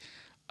like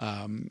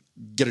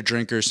get a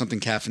drink or something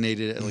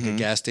caffeinated at like a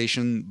gas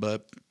station,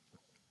 but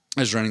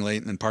I was running late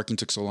and then parking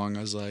took so long.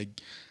 I was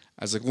like,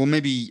 well,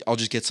 maybe I'll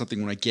just get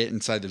something when I get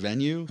inside the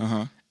venue.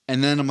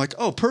 And then I'm like,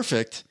 oh,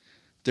 perfect.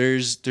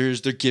 They're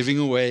giving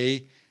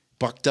away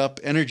Bucked Up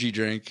energy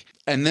drink.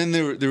 And then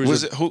there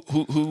was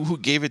who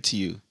gave it to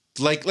you?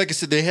 Like I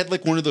said, they had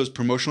like one of those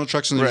promotional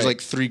trucks, and there was like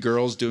 3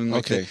 girls doing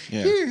like,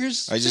 here's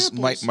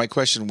samples. My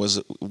question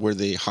was, were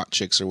they hot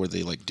chicks or were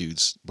they like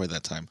dudes by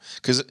that time?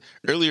 Because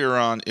earlier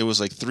on, it was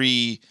like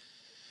 3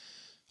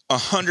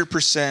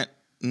 100%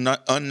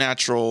 not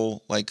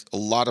unnatural, like a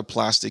lot of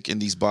plastic in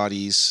these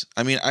bodies.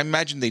 I mean, I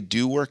imagine they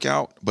do work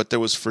out, but there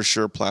was for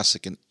sure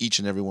plastic in each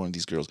and every one of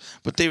these girls.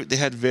 But they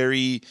had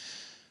very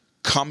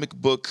comic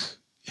book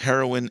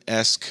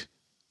heroine-esque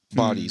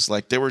bodies.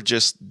 Like they were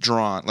just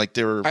drawn. Like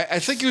they were. I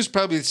think it was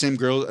probably the same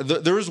girl.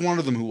 There was one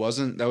of them who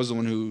wasn't. That was the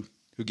one who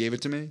gave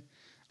it to me.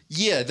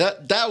 Yeah,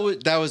 that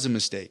was a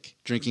mistake.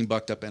 Drinking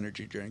bucked up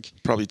energy drink.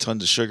 Probably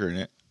tons of sugar in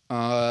it.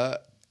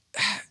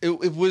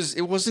 It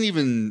wasn't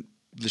even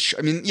the.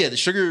 I mean, yeah, the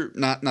sugar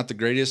not the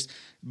greatest,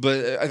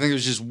 but I think it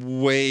was just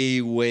way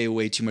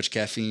too much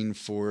caffeine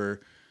for.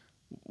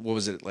 What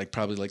was it like?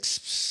 Probably like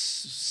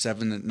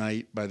 7 at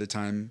night by the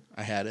time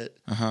I had it.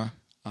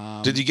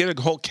 Did you get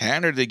a whole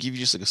can, or did they give you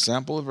just like a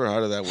sample of it? Or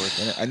how did that work?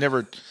 I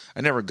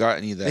never got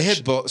any of that. They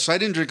had both, so I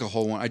didn't drink a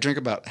whole one. I drank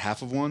about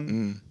half of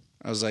one.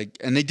 I was like,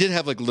 and they did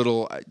have like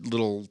little,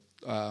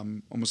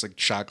 almost like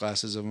shot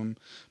glasses of them.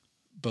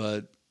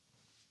 But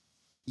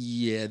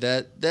yeah,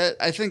 that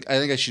I think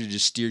I should have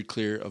just steered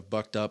clear of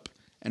bucked up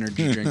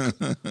energy drink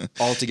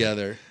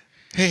altogether.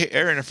 Hey,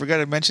 Aaron, I forgot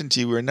to mention to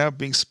you, we're now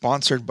being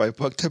sponsored by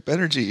Bucked Up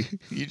Energy.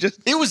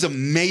 It was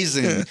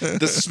amazing.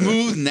 The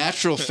smooth,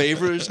 natural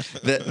flavors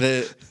that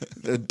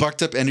the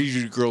Bucked Up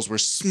Energy girls were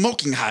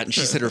smoking hot, and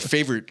she said her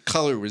favorite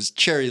color was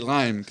cherry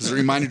lime because it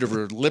reminded her of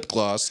her lip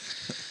gloss.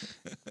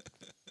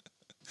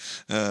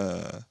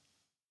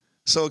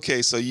 So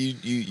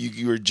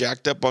you were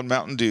jacked up on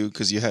Mountain Dew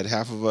because you had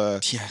half of a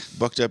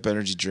Bucked Up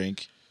Energy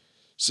drink.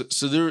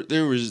 So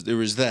there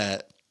was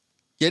that.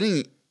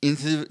 Getting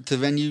into the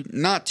venue,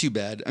 not too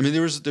bad. I mean,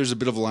 there's a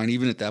bit of a line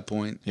even at that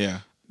point.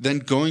 Yeah. Then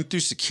going through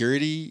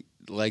security,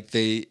 I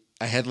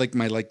had like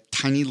my like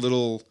tiny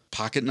little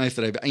pocket knife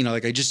that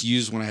I just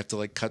use when I have to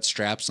like cut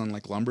straps on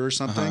like lumber or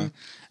something. And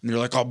they're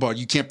like, "Oh, bud,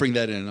 you can't bring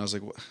that in." And I was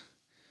like, "What,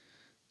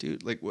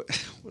 dude? Like, what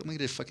am I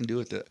gonna fucking do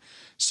with it?"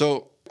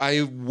 So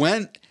I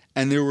went,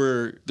 and there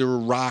were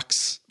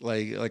rocks,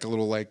 like a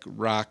little like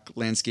rock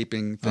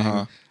landscaping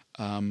thing,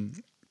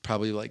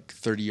 probably like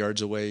 30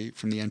 yards away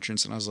from the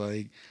entrance, and I was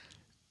like,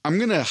 I'm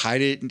going to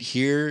hide it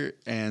here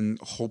and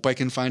hope I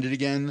can find it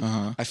again.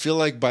 I feel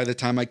like by the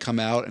time I come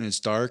out and it's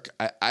dark,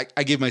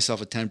 I give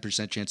myself a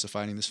 10% chance of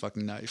finding this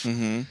fucking knife.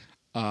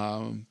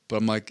 But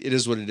I'm like, it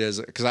is what it is.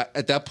 Because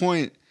at that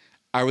point,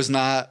 I was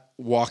not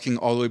walking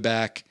all the way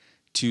back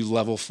to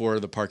level 4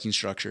 of the parking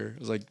structure. I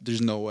was like,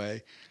 there's no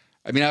way.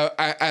 I mean, I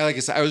like I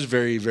said, I was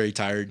very, very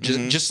tired.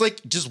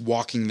 Just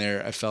walking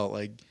there, I felt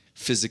like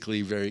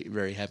physically very,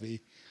 very heavy.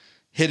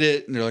 Hit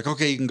it, and they're like,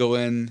 okay, you can go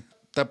in.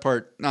 That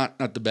part, not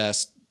the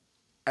best.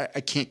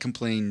 I can't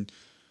complain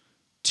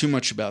too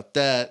much about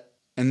that.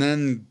 And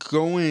then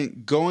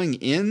going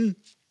in,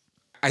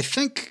 I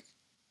think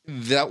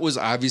that was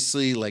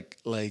obviously like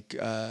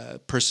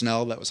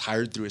personnel that was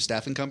hired through a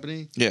staffing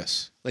company.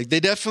 Yes. Like they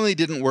definitely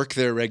didn't work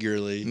there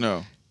regularly.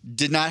 No.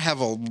 Did not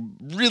have a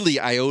really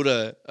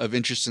iota of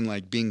interest in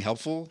like being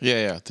helpful.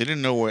 Yeah. They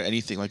didn't know where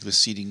anything like the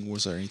seating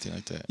was or anything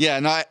like that. Yeah,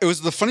 no, it was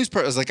the funniest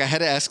part. Was like I had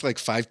to ask like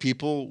 5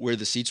 people where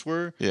the seats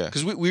were. Yeah,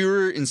 because we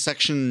were in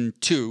section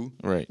 2,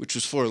 right, which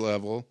was floor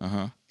level.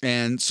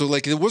 And so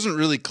like it wasn't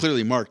really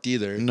clearly marked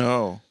either.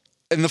 No.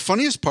 And the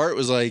funniest part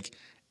was like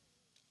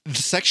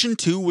section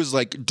 2 was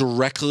like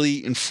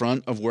directly in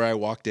front of where I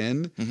walked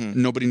in.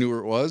 Nobody knew where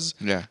it was.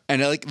 Yeah.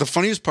 And like the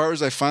funniest part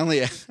was I finally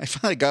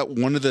got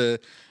one of the.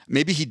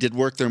 Maybe he did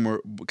work there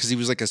more because he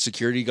was like a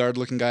security guard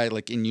looking guy,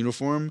 like in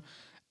uniform.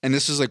 And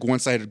this was like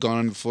once I had gone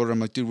on the floor, I'm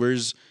like, dude,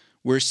 where's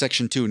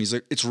section 2? And he's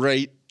like, it's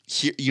right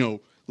here,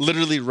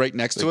 literally right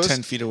next to us.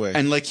 10 feet away.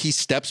 And like he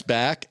steps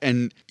back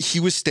and he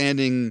was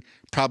standing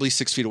probably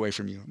 6 feet away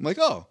from you. I'm like,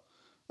 oh,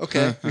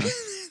 okay.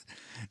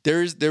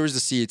 There was the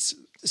seats.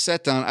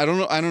 Sat down. I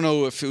don't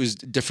know if it was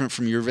different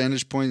from your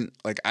vantage point.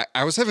 Like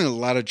I was having a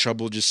lot of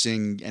trouble just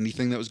seeing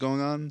anything that was going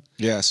on.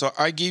 Yeah, so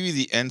I gave you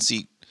the end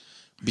seat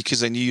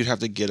because I knew you'd have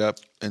to get up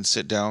and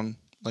sit down,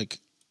 like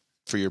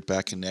for your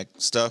back and neck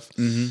stuff.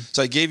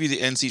 So I gave you the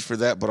end seat for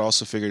that, but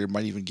also figured it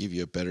might even give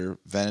you a better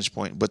vantage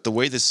point. But the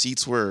way the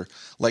seats were,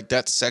 like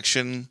that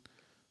section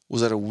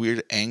was at a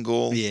weird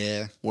angle.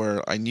 Yeah,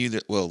 where I knew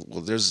that. Well,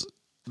 there's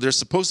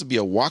supposed to be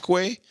a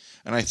walkway,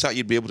 and I thought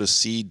you'd be able to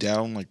see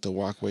down like the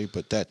walkway,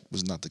 but that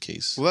was not the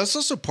case. Well, that's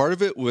also part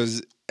of it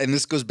was, and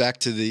this goes back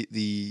to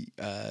the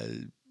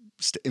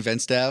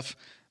event staff.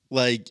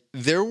 Like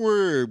there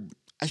were,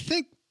 I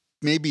think,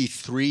 maybe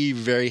 3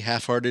 very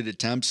half-hearted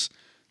attempts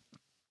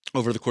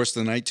over the course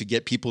of the night to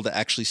get people to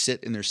actually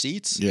sit in their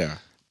seats. Yeah.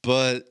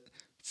 But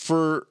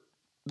for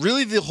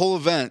really the whole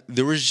event,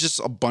 there was just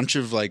a bunch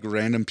of like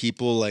random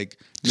people like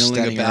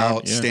milling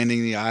about, standing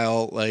in the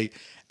aisle. Like,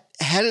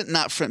 had it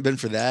not been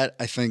for that,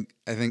 I think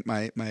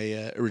my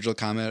original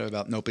comment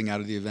about noping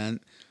out of the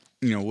event,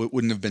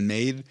 wouldn't have been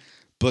made.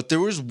 But there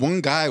was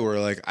one guy where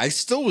like I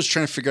still was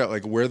trying to figure out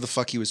like where the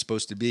fuck he was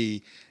supposed to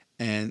be.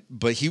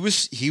 But he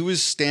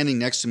was standing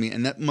next to me,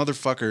 and that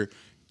motherfucker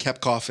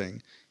kept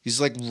coughing. He's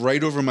like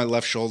right over my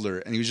left shoulder,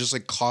 and he was just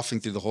like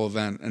coughing through the whole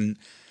event. And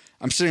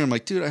I'm sitting there, I'm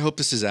like, dude, I hope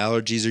this is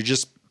allergies or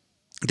just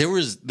there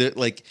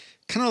like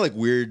kind of like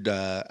weird.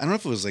 I don't know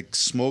if it was like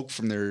smoke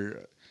from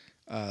their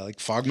like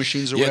fog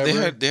machines or Yeah,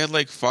 whatever. they had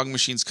like fog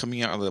machines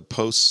coming out of the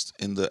posts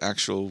in the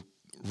actual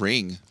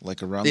ring,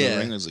 like around the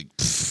ring. It was like,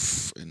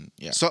 pfft, and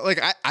yeah. So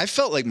like I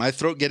felt like my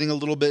throat getting a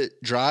little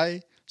bit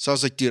dry. So I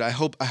was like, dude, I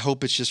hope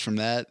it's just from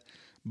that.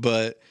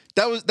 But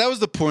that was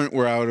the point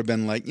where I would have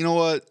been like, you know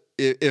what?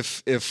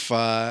 If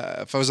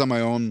I was on my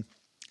own,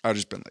 I would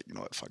just been like, you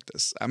know what, fuck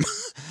this.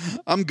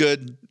 I'm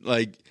good.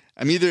 Like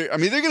I'm either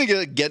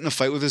gonna get in a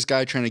fight with this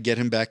guy trying to get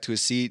him back to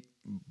his seat,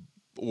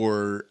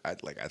 or I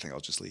think I'll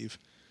just leave.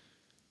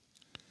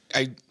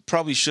 I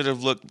probably should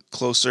have looked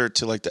closer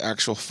to like the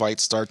actual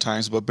fight start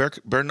times, but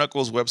Bare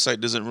Knuckle's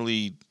website doesn't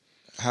really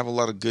have a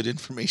lot of good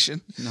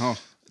information. No.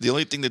 The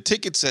only thing the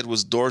ticket said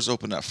was doors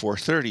open at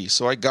 4:30,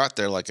 so I got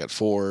there like at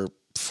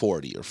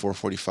 4:40 or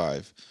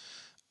 4:45.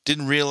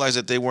 Didn't realize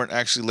that they weren't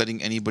actually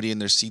letting anybody in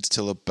their seats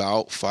till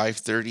about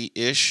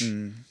 5:30-ish.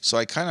 So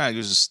I kind of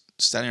was just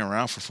standing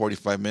around for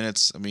 45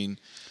 minutes. I mean,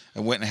 I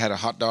went and had a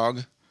hot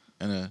dog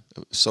and a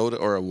soda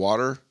or a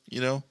water,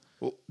 you know.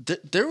 Well,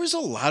 there was a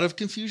lot of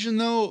confusion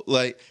though,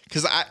 like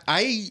because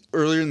I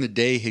earlier in the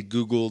day had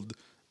Googled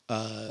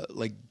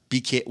like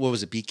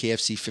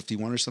BKFC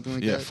 51 or something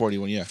like that. Yeah,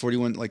 41. Yeah,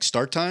 41 like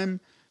start time.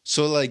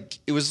 So like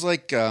it was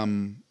like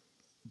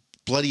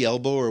Bloody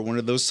Elbow or one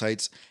of those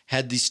sites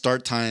had the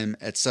start time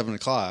at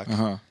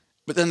 7:00,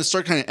 but then the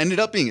start time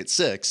ended up being at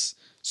 6.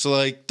 So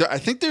like I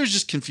think there was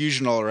just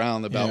confusion all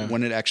around about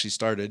when it actually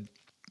started.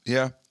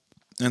 Yeah,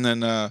 and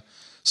then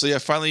so yeah,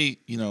 finally,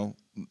 you know,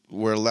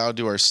 we're allowed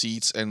to our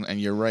seats,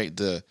 and you're right.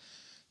 The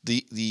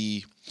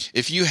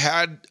if you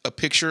had a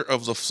picture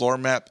of the floor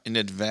map in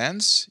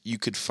advance, you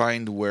could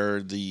find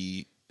where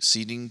the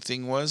seating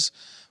thing was.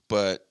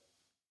 But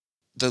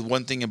the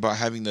one thing about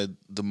having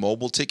the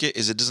mobile ticket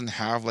is it doesn't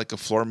have like a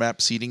floor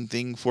map seating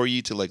thing for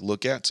you to like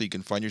look at so you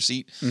can find your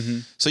seat.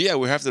 So yeah,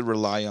 we have to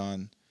rely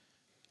on,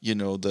 you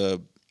know,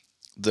 the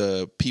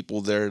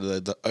people there,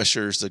 the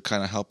ushers to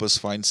kind of help us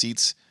find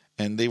seats.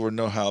 And they were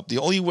no help. The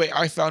only way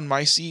I found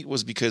my seat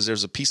was because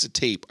there's a piece of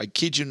tape. I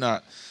kid you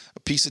not, a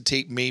piece of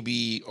tape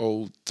maybe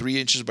 3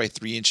 inches by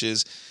 3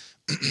 inches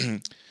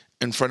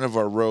in front of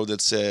our row that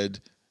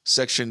said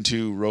Section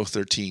 2, Row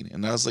 13.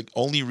 And that was like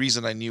only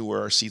reason I knew where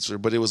our seats were.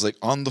 But it was like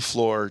on the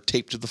floor,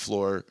 taped to the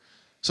floor.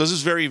 So this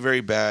is very,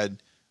 very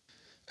bad.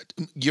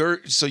 Your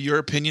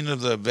opinion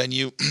of the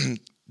venue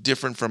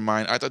different from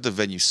mine. I thought the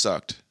venue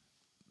sucked.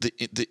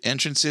 The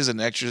entrances and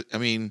extras. I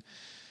mean,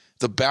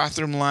 the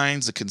bathroom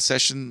lines, the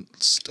concession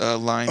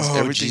lines,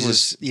 everything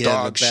was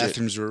dog shit. The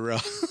bathrooms were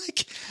rough.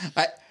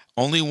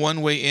 Only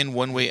one way in,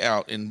 one way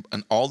out in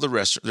all the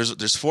restrooms.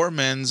 There's 4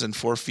 men's and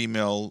 4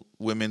 female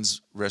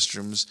women's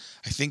restrooms.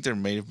 I think there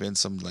may have been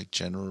some like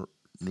gender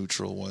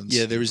neutral ones.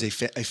 Yeah, there was a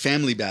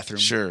family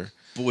bathroom. Sure,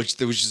 which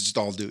there was just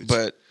all dudes.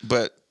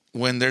 But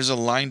when there's a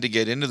line to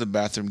get into the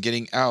bathroom,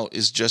 getting out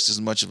is just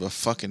as much of a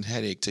fucking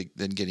headache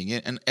than getting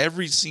in. And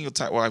every single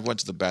time, well, I went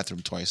to the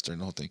bathroom twice during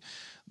the whole thing.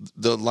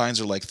 The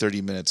lines are like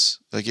 30 minutes.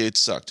 Like it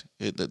sucked.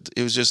 It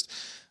was just,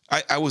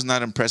 I was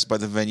not impressed by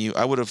the venue.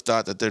 I would have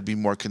thought that there'd be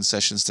more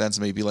concession stands,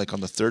 maybe like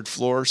on the 3rd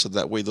floor, so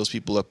that way those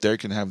people up there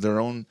can have their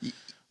own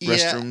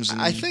restrooms. And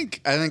I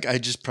think I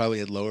just probably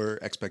had lower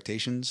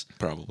expectations.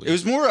 Probably. It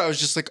was more, I was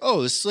just like,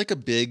 oh, this is like a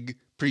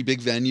pretty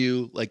big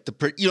venue. Like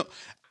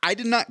I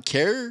did not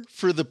care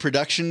for the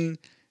production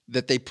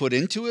that they put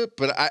into it,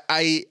 but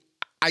I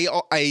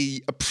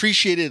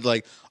appreciated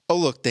like, oh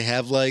look, they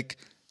have like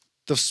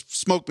the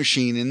smoke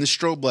machine and the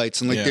strobe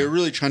lights, and like they're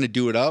really trying to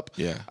do it up.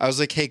 Yeah. I was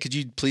like, hey, could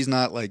you please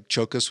not like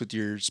choke us with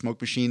your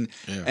smoke machine?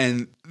 Yeah.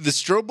 And the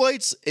strobe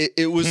lights,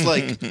 it was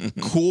like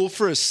cool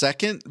for a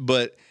second,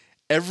 but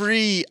it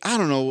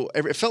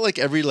felt like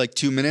every like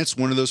 2 minutes,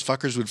 one of those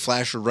fuckers would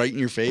flash right in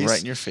your face. Right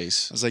in your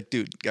face. I was like,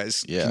 dude,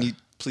 guys, can you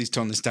please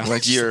tone this down?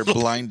 Like you're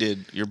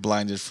blinded. You're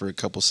blinded for a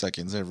couple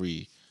seconds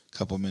every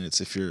couple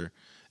minutes if you're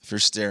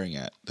staring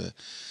at the.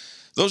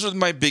 Those are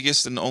my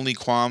biggest and only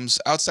qualms.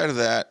 Outside of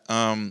that,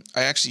 I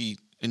actually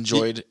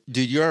enjoyed.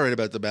 Dude, you're all right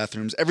about the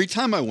bathrooms. Every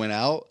time I went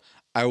out,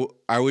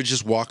 I would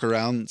just walk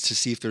around to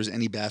see if there's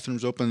any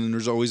bathrooms open, and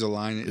there's always a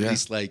line at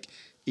least like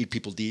 8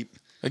 people deep.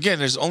 Again,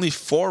 there's only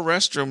 4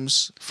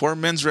 men's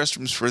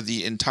restrooms for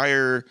the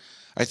entire.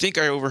 I think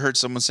I overheard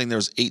someone saying there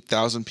was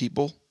 8,000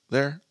 people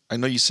there. I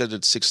know you said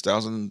it's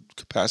 6,000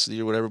 capacity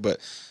or whatever,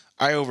 but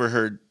I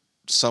overheard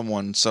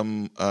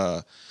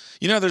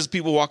there's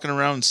people walking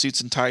around in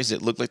suits and ties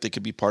that look like they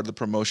could be part of the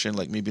promotion,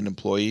 like maybe an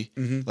employee.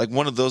 Like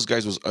one of those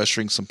guys was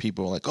ushering some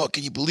people, like, oh,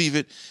 can you believe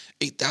it?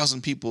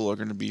 8,000 people are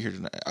going to be here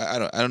tonight. I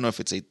don't know if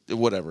it's 8,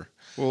 whatever.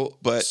 Well,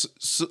 but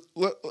so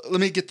let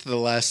me get to the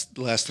last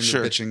thing of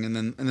bitching, and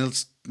then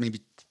let's maybe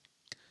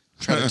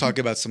try to talk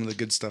about some of the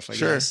good stuff, I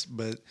guess.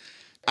 But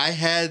I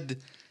had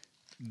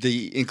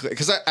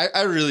because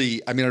I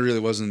really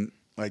wasn't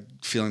like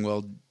feeling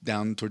well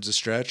down towards the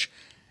stretch.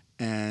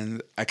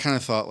 And I kind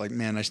of thought, like,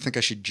 man, I think I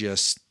should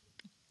just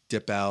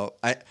dip out.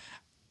 I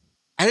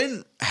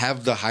didn't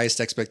have the highest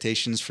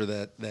expectations for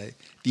the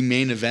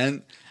main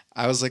event.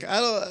 I was like,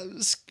 I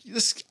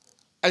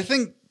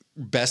think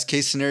best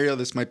case scenario,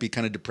 this might be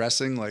kind of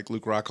depressing, like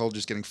Luke Rockhold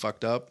just getting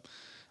fucked up.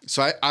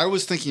 So I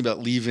was thinking about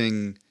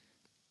leaving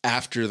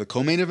after the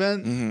co-main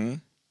event. Mm-hmm.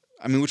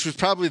 I mean, which was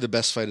probably the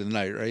best fight of the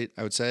night, right?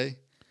 I would say.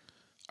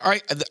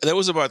 There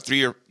was about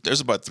 3 or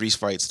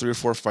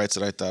 4 fights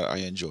that I thought I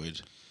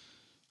enjoyed.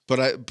 But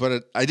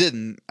I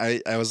didn't.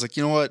 I was like,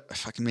 you know what? I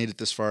fucking made it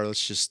this far.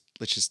 Let's just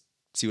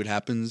see what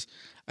happens.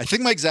 I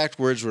think my exact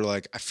words were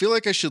like, I feel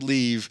like I should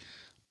leave,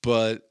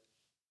 but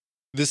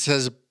this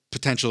has a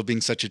potential of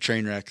being such a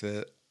train wreck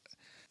that,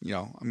 you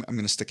know, I'm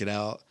going to stick it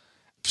out.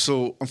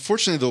 So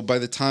unfortunately, though, by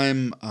the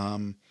time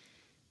I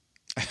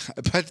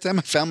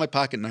found my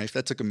pocket knife,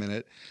 that took a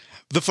minute.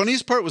 The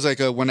funniest part was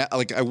when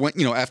I went,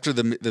 you know, after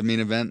the main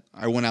event,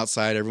 I went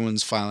outside.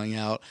 Everyone's filing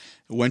out.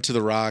 Went to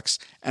the rocks,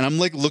 and I'm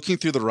like looking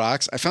through the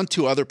rocks. I found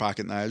 2 other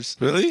pocket knives.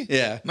 Really?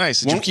 Yeah. Nice.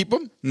 Did you keep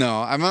them?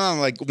 No, I'm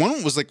like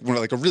one was like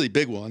a really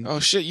big one. Oh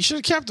shit! You should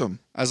have kept them.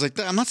 I was like,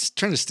 I'm not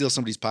trying to steal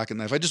somebody's pocket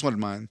knife. I just wanted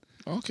mine.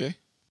 Okay.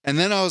 And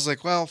then I was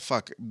like, well,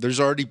 fuck. There's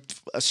already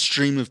a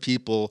stream of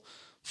people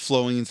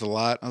flowing into the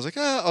lot. I was like,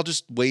 I'll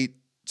just wait,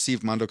 see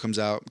if Mondo comes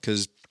out,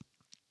 because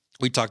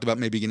we talked about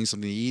maybe getting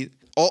something to eat.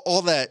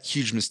 All that,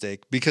 huge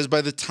mistake, because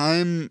by the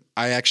time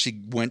I actually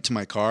went to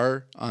my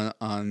car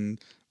on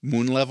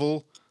moon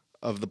level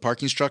of the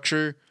parking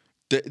structure,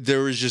 there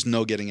was just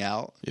no getting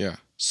out. Yeah.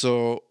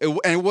 So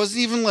it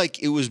wasn't even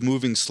like it was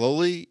moving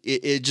slowly.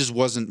 It just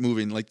wasn't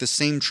moving. Like the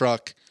same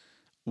truck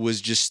was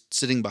just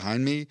sitting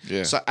behind me.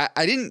 Yeah. So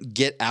I didn't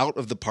get out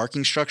of the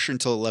parking structure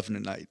until 11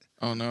 at night.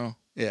 Oh no.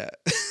 Yeah.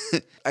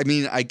 I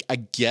mean, I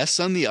guess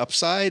on the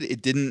upside,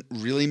 it didn't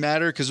really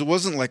matter, because it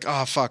wasn't like,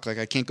 oh, fuck, like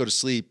I can't go to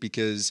sleep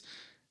because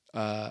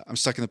I'm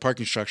stuck in the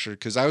parking structure.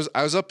 Because I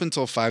was up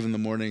until 5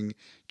 a.m,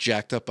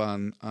 jacked up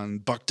on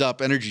Bucked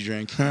Up energy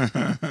drink.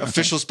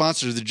 Official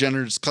sponsor of the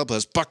Degenerates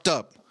Clubhouse, Bucked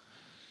Up.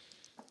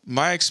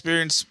 My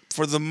experience,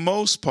 for the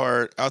most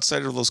part,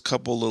 outside of those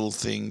couple little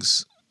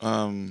things,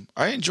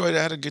 I enjoyed it.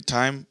 I had a good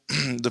time.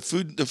 The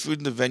food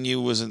in the venue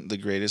wasn't the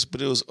greatest,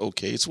 but it was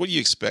okay. It's what you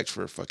expect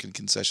for a fucking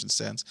concession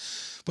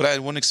stands. But I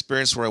had one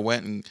experience where I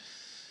went and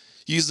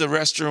used the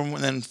restroom,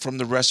 and then from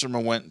the restroom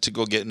I went to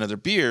go get another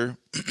beer,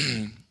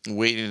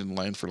 waited in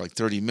line for like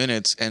 30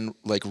 minutes, and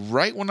like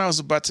right when I was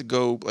about to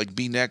go like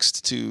be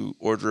next to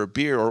order a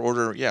beer or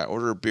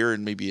order a beer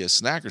and maybe a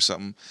snack or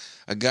something,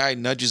 a guy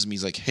nudges me.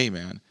 He's like, "Hey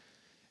man,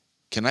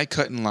 can I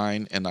cut in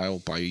line and I'll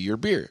buy you your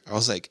beer?" I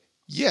was like,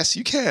 "Yes,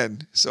 you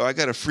can." So I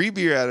got a free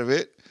beer out of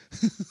it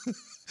and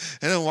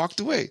then walked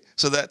away.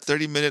 So that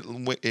 30-minute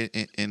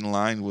in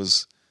line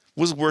was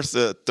worth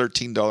the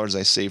 $13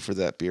 I saved for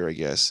that beer, I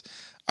guess.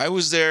 I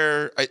was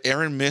there.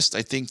 Aaron missed,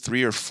 I think,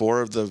 3 or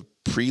 4 of the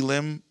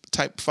prelim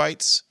type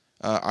fights.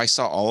 I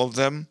saw all of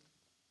them.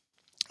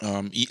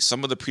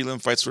 Some of the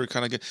prelim fights were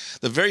kind of good.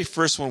 The very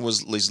first one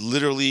was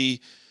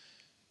literally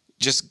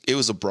it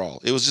was a brawl.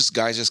 It was just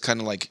guys just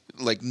kind of like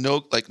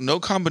no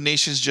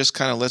combinations, just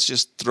kind of let's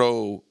just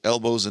throw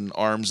elbows and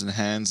arms and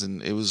hands,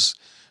 and it was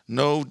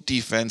no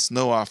defense,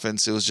 no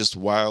offense. It was just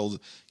wild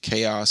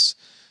chaos.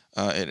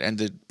 It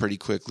ended pretty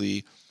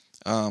quickly.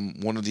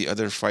 One of the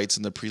other fights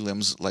in the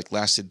prelims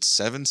lasted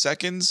 7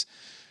 seconds.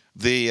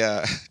 They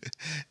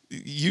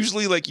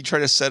usually you try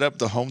to set up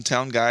the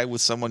hometown guy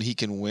with someone he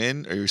can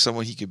win or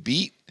someone he could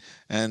beat.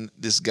 And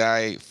this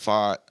guy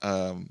fought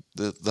the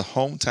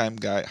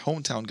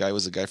hometown guy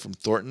was a guy from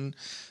Thornton.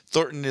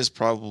 Thornton is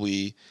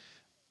probably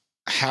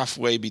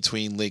halfway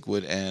between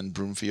Lakewood and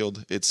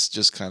Broomfield. It's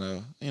just kind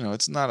of,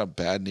 it's not a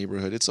bad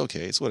neighborhood. It's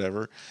okay. It's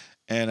whatever.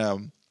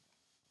 And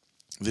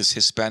this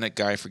Hispanic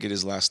guy, I forget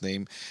his last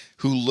name,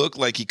 who looked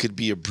like he could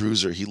be a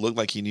bruiser. He looked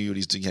like he knew what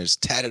he's doing. He was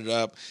tatted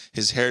up.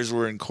 His hairs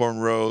were in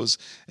cornrows,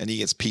 and he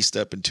gets pieced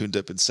up and tuned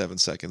up in 7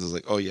 seconds. I was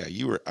like, oh, yeah,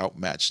 you were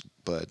outmatched,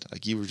 bud.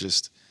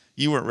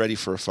 You weren't ready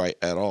for a fight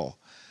at all.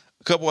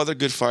 A couple other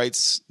good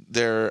fights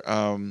there.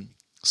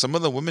 Some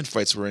of the women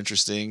fights were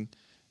interesting.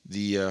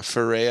 The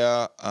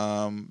Ferreira,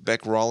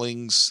 Beck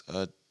Rawlings,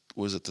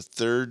 was it the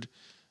third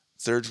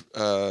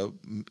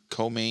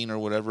co-main or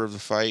whatever of the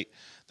fight?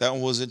 That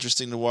one was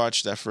interesting to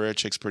watch. That Ferreira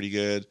chick's pretty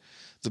good.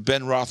 The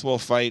Ben Rothwell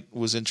fight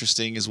was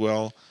interesting as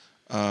well.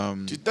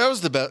 Dude, that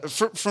was the best.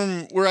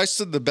 From where I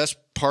stood, the best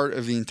part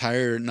of the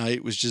entire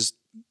night was just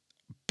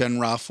Ben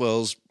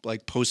Rothwell's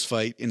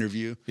post-fight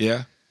interview.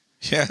 Yeah.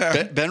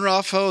 Yeah. Ben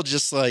Rothwell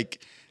just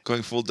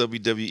going full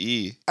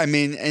WWE. I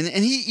mean,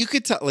 and you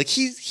could tell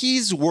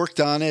he's worked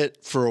on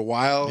it for a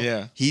while.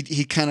 Yeah.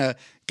 He kind of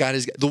got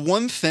his. The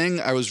one thing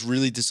I was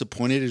really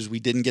disappointed is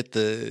we didn't get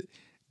the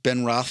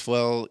Ben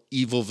Rothwell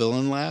evil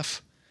villain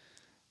laugh.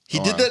 He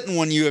did that in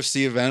one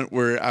UFC event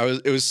where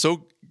it was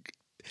so.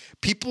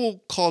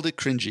 People called it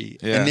cringy,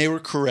 and they were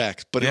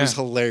correct, but it was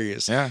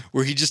hilarious. Yeah.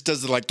 Where he just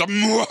does the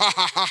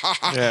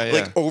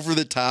over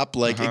the top,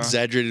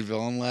 exaggerated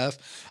villain laugh.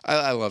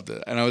 I loved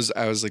it, and I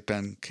was like,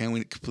 Ben, can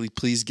we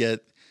please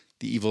get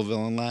the evil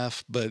villain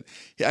laugh? But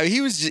yeah, he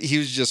was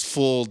just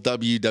full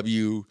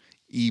WWE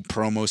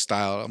promo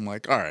style. I'm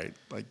like, all right,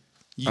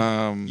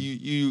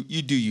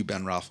 you do you,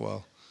 Ben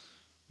Rothwell.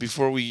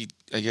 Before we,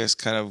 I guess,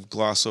 kind of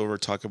gloss over,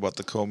 talk about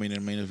the co-main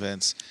and main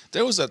events,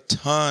 there was a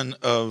ton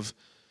of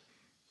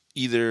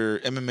either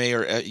MMA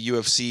or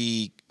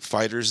UFC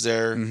fighters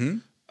there.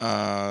 Mm-hmm.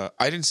 I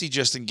didn't see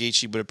Justin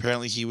Gaethje, but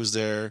apparently he was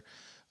there.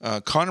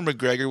 Conor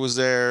McGregor was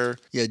there.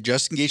 Yeah,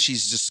 Justin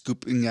Gaethje's just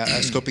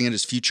scoping at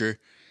his future.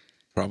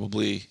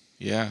 Probably,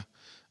 yeah.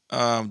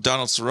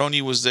 Donald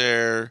Cerrone was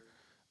there.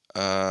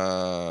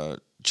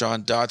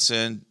 John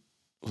Dodson.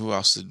 Who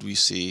else did we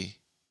see?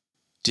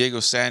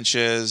 Diego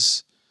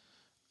Sanchez.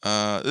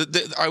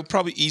 I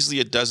probably easily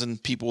a dozen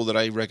people that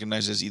I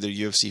recognize as either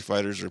UFC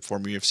fighters or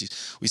former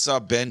UFC. We saw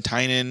Ben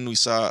Tynan. We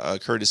saw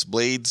Curtis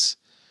Blades.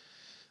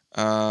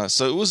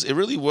 So it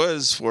really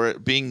was, for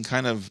it being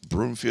kind of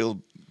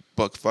Broomfield,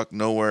 buckfuck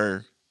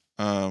nowhere,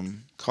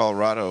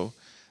 Colorado.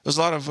 There was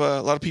a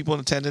lot of people in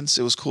attendance.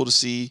 It was cool to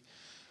see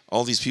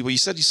all these people. You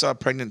said you saw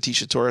pregnant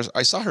Tisha Torres.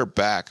 I saw her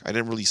back. I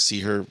didn't really see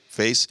her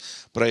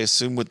face, but I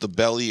assume with the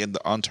belly and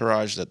the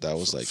entourage that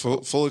was like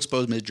full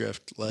exposed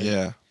midriff. Like,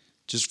 yeah,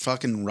 just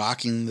fucking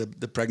rocking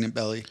the pregnant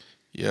belly.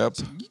 Yep.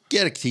 So you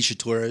get a Tisha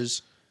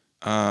Torres.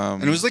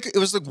 And it was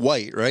like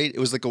white, right? It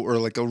was like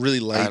a really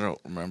light. I don't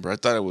remember. I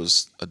thought it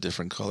was a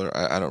different color.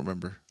 I don't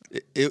remember.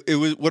 It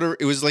was whatever.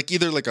 It was like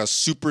either like a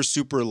super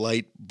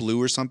light blue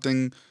or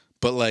something,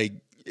 but like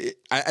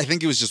I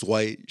think it was just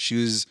white. She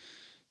was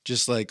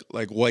just like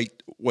white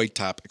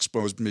top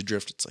exposed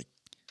midriff. It's like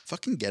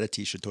fucking get a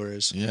Tisha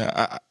Torres.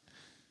 Yeah,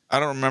 I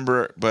don't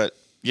remember, but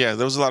yeah,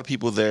 there was a lot of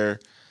people there.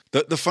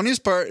 The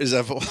funniest part is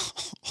of all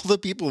the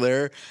people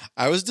there,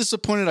 I was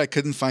disappointed I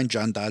couldn't find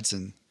John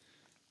Dodson.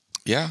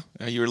 Yeah,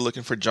 you were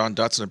looking for John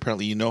Dodson.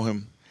 Apparently, you know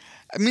him.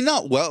 I mean,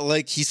 not well.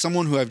 Like, he's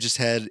someone who I've just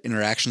had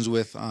interactions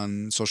with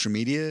on social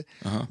media.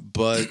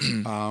 But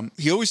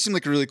he always seemed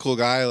like a really cool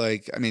guy.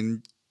 Like, I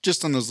mean,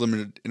 just on those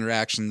limited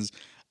interactions,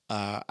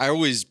 I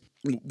always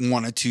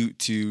wanted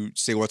to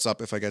say what's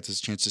up if I got this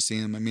chance to see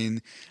him. I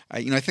mean,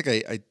 I think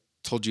I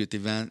told you at the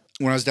event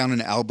when I was down in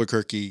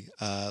Albuquerque,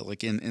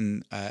 like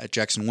in at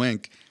Jackson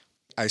Wink.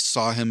 I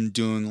saw him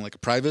doing like a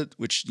private,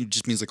 which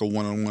just means like a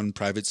one-on-one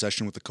private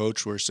session with the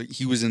coach, where so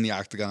he was in the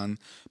octagon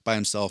by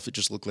himself. It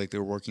just looked like they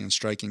were working on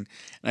striking.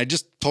 And I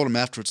just told him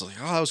afterwards, like,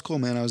 oh, that was cool,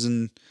 man. I was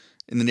in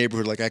the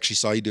neighborhood, like I actually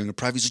saw you doing a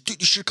private. He's like,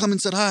 dude, you should have come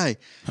and said hi.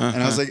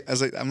 And I was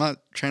like, I'm not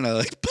trying to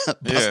like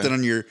bust it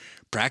on your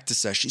practice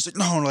session. He's like,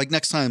 no, like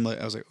next time.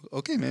 Like, I was like,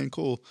 okay, man,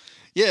 cool.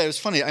 Yeah, it was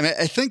funny. I mean,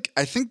 I think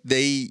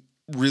they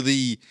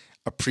really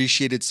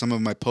appreciated some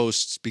of my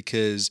posts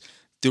because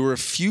there were a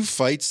few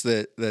fights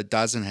that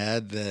Dodson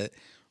had that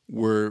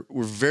were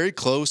very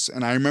close,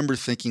 and I remember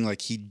thinking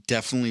like he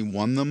definitely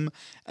won them.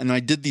 And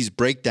I did these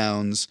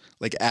breakdowns,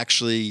 like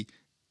actually,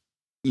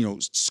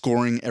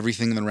 scoring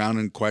everything in the round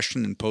in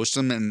question and post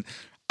them. And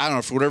I don't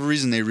know, for whatever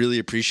reason, they really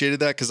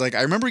appreciated that because like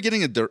I remember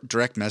getting a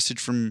direct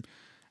message from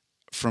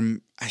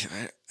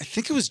I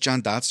think it was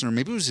John Dodson, or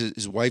maybe it was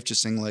his wife,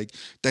 just saying like,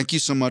 "Thank you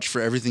so much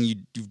for everything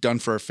you've done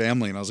for our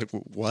family." And I was like,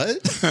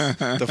 "What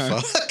the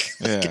fuck?"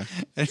 Yeah,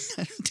 I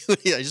didn't do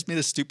it. I just made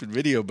a stupid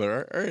video, but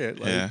all right.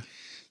 Like, yeah.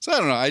 So I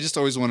don't know. I just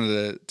always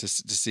wanted to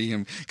see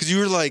him because you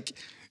were like,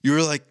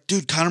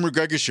 dude, Conor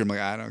McGregor's here. I'm like,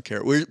 I don't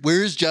care.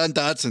 Where's John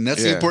Dodson?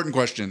 That's the important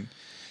question.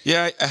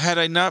 Yeah, had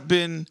I not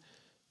been,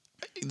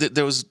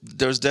 there was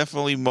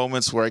definitely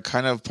moments where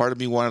part of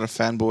me wanted a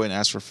fanboy and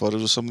ask for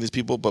photos with some of these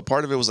people, but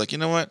part of it was like, you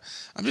know what?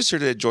 I'm just here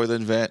to enjoy the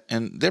event,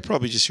 and they're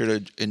probably just here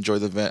to enjoy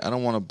the event. I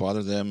don't want to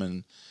bother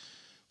them,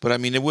 but I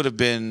mean, it would have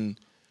been.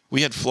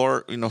 We had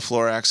floor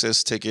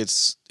access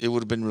tickets. It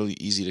would have been really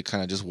easy to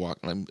kind of just walk.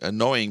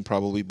 Annoying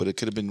probably, but it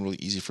could have been really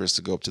easy for us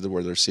to go up to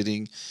where they're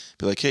sitting,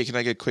 be like, "Hey, can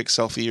I get a quick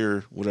selfie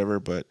or whatever?"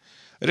 But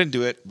I didn't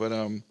do it. But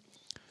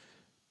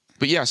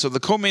yeah. So the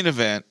co-main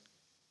event,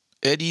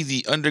 Eddie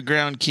the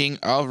Underground King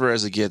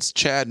Alvarez against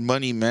Chad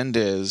Money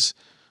Mendez,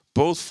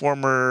 both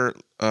former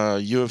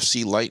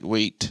UFC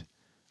lightweight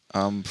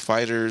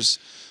fighters.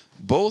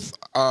 Both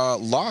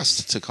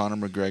lost to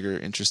Conor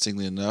McGregor,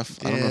 interestingly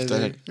enough. I don't know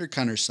if they're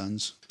Conor's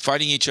sons.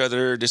 Fighting each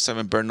other, this time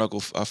in bare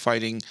knuckle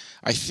fighting.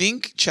 I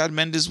think Chad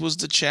Mendes was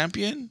the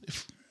champion,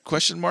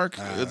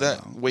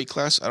 that weight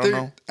class? I don't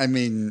know. I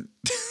mean...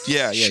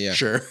 Yeah.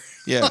 Sure.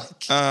 Yeah.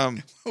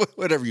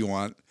 Whatever you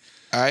want.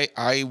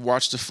 I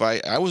watched the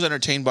fight. I was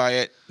entertained by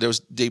it.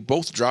 They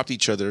both dropped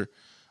each other.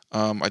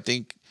 I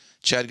think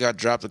Chad got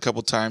dropped a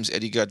couple times.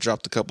 Eddie got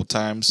dropped a couple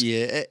times.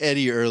 Yeah,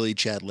 Eddie early,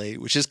 Chad late,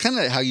 which is kind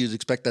of how you'd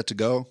expect that to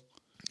go.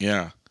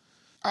 Yeah,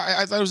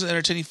 I thought it was an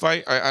entertaining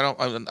fight. I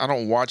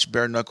don't watch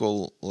bare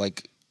knuckle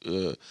like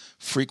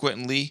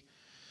frequently.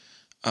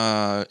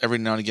 Every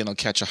now and again, I'll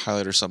catch a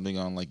highlight or something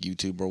on like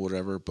YouTube or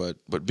whatever.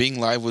 But being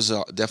live was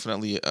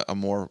definitely a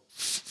more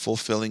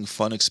fulfilling,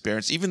 fun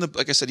experience. Even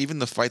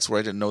the fights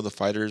where I didn't know the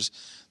fighters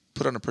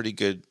put on a pretty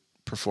good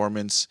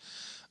performance.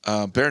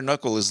 Bare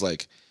knuckle is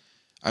like.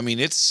 I mean,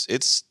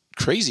 it's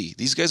crazy.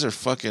 These guys are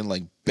fucking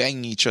like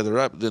banging each other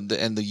up,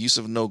 and the use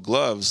of no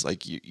gloves.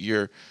 Like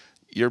you're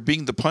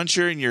being the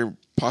puncher, and you're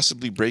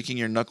possibly breaking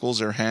your knuckles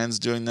or hands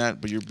doing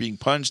that. But you're being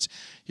punched,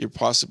 you're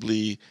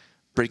possibly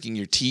breaking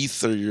your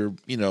teeth, or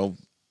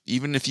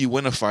even if you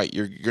win a fight,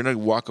 you're gonna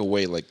walk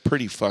away like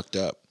pretty fucked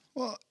up.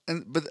 Well,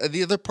 but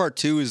the other part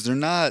too is they're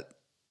not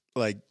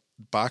like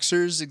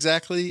boxers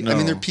exactly. No. I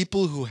mean, they're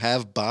people who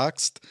have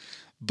boxed,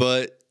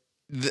 but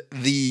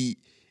the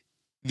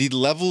the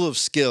level of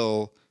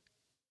skill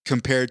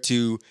compared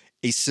to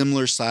a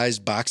similar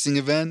sized boxing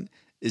event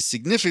is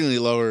significantly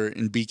lower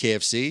in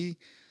BKFC,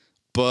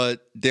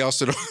 but they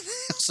also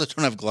don't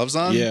have gloves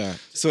on. Yeah.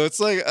 So it's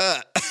like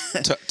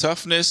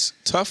Toughness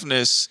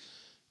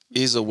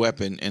is a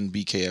weapon in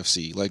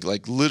BKFC.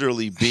 Like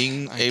literally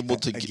being able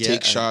to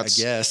take shots.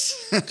 I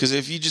guess. Because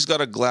if you just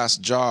got a glass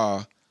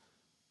jaw,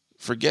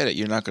 forget it.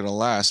 You're not going to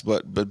last.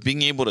 But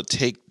being able to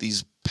take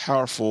these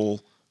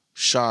powerful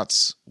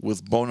shots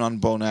with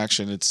bone-on-bone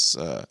action, it's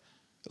a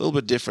little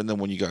bit different than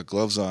when you got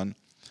gloves on.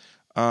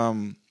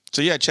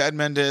 So yeah, Chad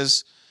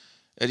Mendes,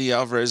 Eddie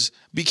Alvarez,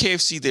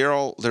 BKFC. They're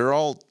all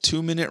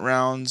 2-minute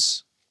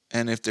rounds,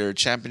 and if they're a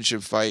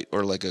championship fight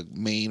or like a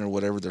main or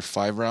whatever, they're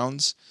 5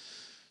 rounds.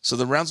 So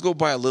the rounds go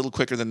by a little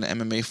quicker than the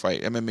MMA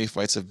fight. MMA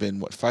fights have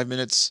been 5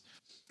 minutes.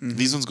 Mm-hmm.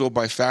 These ones go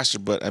by faster,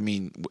 but I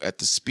mean, at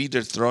the speed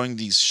they're throwing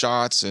these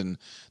shots and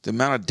the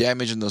amount of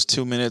damage in those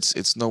 2 minutes,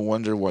 it's no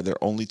wonder why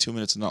they're only 2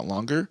 minutes and not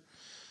longer.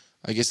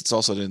 I guess it's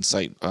also to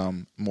incite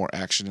more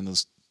action in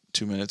those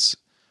 2 minutes.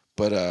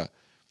 But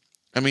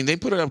I mean, they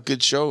put up a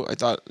good show. I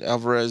thought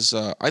Alvarez.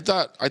 I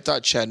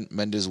thought Chad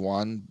Mendes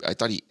won. I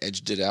thought he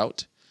edged it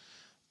out,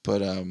 but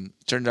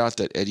turned out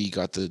that Eddie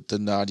got the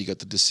nod. He got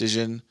the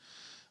decision.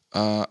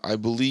 I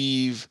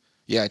believe.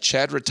 Yeah,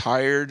 Chad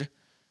retired,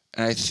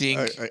 and I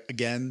think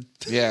again.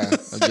 Yeah,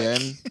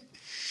 again.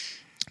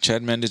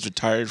 Chad Mendes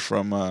retired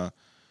from, I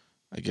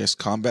guess,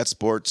 combat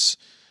sports.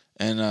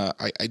 And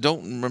I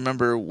don't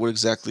remember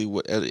what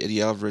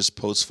Eddie Alvarez's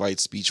post-fight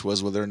speech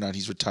was, whether or not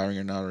he's retiring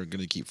or not, or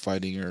going to keep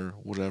fighting or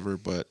whatever.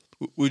 But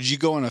would you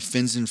go on a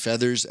Fins and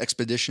Feathers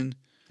expedition?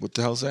 What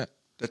the hell is that?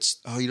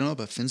 You don't know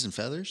about Fins and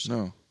Feathers?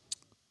 No,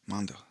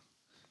 Mondo.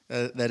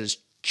 That is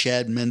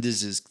Chad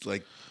Mendes'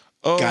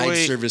 guide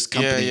service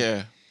company.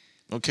 Yeah.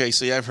 Okay,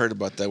 so yeah, I've heard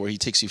about that where he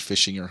takes you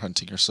fishing or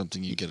hunting or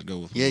something. You get to go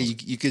with. Yeah,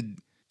 you could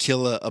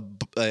kill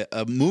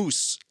a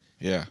moose.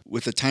 Yeah,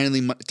 with a tiny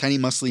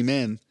muscly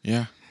man.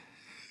 Yeah.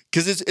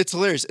 Because it's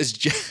hilarious. As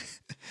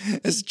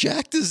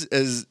jacked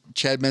as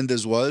Chad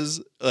Mendes was,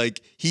 they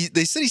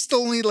said he still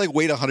only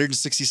weighed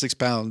 166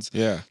 pounds.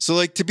 Yeah.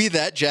 So to be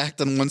that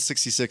jacked on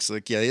 166,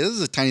 this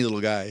is a tiny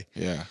little guy.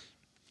 Yeah.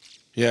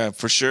 Yeah,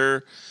 for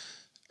sure.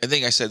 I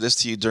think I said this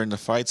to you during the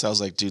fights. I was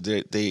like, dude,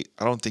 I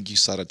don't think you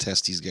saw to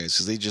test these guys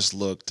because they just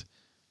looked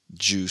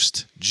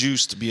juiced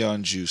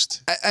beyond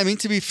juiced. I mean,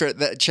 to be fair,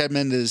 that Chad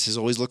Mendes has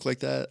always looked like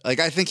that.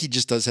 I think he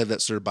just does have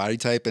that sort of body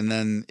type, and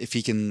then if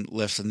he can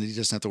lift, and he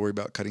doesn't have to worry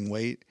about cutting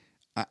weight.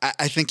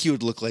 I think he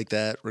would look like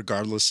that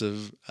regardless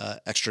of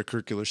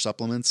extracurricular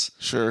supplements.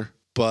 Sure,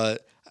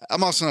 but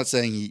I'm also not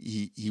saying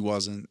he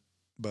wasn't.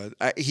 But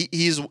he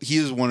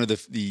is one of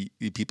the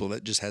people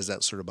that just has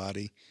that sort of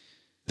body.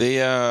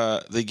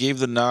 They gave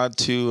the nod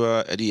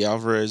to Eddie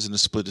Alvarez in a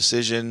split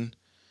decision.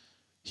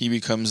 He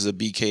becomes the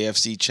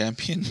BKFC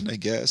champion, I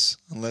guess,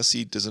 unless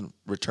he doesn't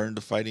return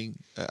to fighting.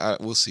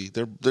 We'll see.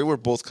 They're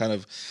both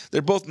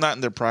not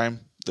in their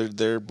prime.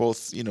 They're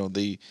both,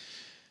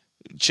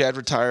 Chad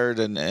retired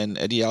and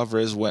Eddie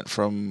Alvarez went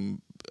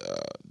from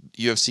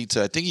UFC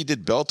to, I think he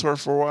did Bellator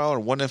for a while or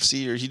ONE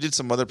FC, or he did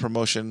some other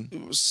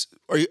promotion.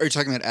 Are you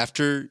talking about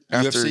after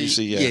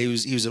UFC? Yeah, he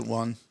was at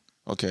ONE.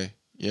 Okay,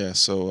 yeah.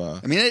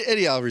 So I mean,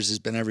 Eddie Alvarez has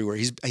been everywhere.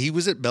 He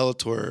was at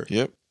Bellator.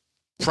 Yep.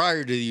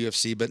 Prior to the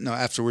UFC, but no,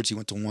 afterwards he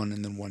went to ONE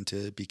and then ONE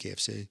to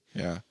BKFC.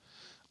 Yeah.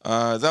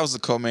 That was the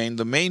co-main.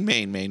 The main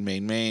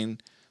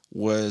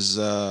was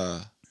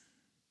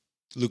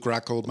Luke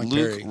Rockhold,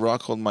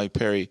 Mike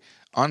Perry.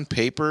 On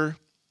paper,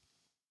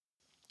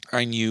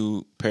 I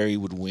knew Perry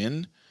would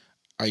win.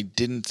 I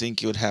didn't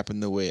think it would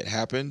happen the way it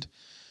happened.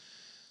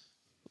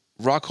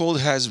 Rockhold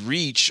has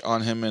reach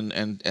on him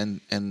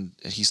and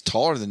he's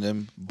taller than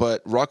him,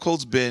 but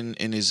Rockhold's been,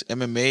 in his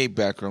MMA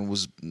background,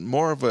 was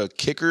more of a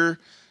kicker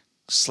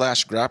 /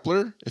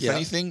 grappler, if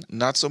anything,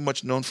 not so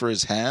much known for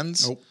his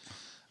hands. Nope.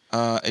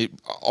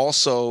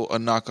 Also, a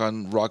knock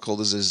on Rockhold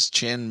is his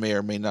chin may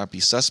or may not be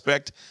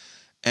suspect.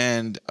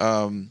 And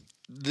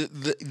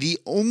the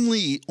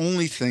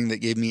only thing that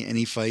gave me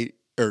any fight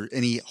or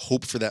any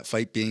hope for that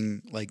fight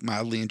being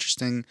mildly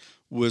interesting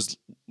was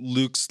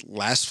Luke's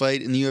last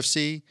fight in the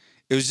UFC.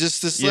 It was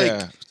just this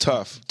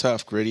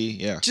tough, gritty.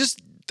 Yeah.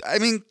 Just, I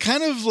mean,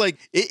 kind of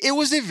it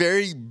was a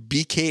very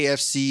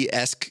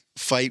BKFC-esque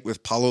fight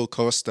with Paulo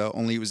Costa,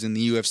 only it was in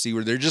the UFC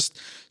where they're just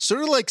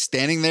sort of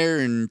standing there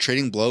and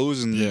trading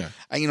blows. And,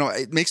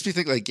 it makes me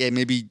think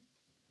maybe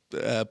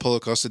Paulo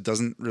Costa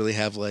doesn't really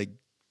have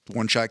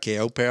one-shot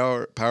KO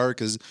power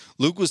because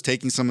Luke was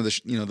taking some of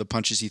the, the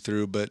punches he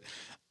threw. But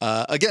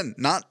again,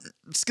 not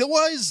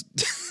skill-wise.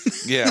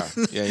 Yeah.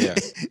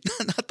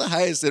 Not the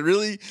highest. It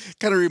really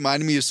kind of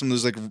reminded me of some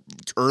of those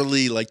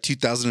early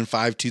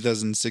 2005,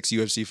 2006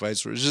 UFC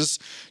fights where it's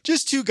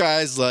just two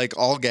guys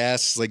all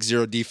gas,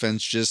 zero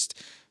defense,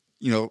 just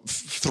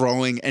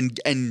throwing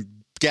and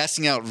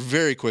gassing out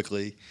very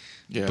quickly.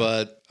 Yeah.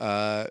 But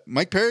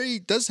Mike Perry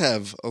does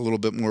have a little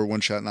bit more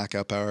one-shot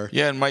knockout power.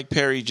 Yeah, and Mike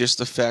Perry, just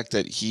the fact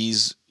that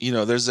he's,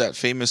 there's that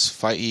famous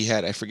fight he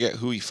had, I forget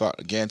who he fought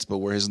against, but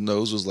where his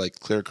nose was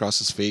clear across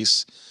his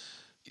face.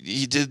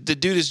 the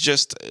dude is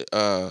just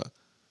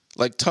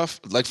like tough,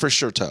 like for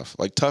sure tough.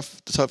 Like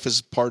tough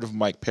is part of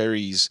Mike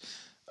Perry's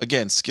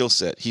again skill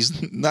set.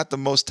 He's not the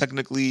most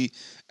technically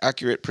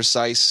accurate,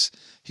 precise.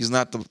 He's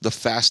not the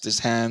fastest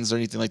hands or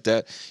anything like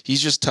that.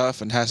 He's just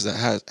tough and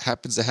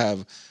happens to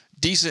have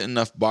decent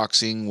enough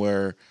boxing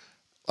where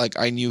like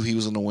I knew he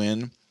was going to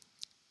win.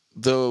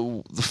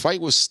 The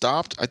fight was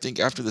stopped, I think,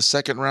 after the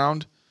second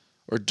round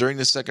or during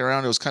the second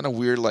round. It was kind of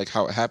weird, like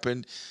how it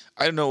happened.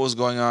 I don't know what was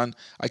going on.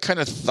 I kind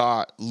of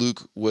thought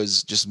Luke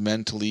was just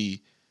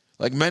mentally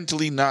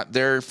not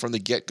there from the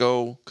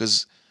get-go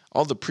because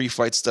all the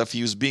pre-fight stuff,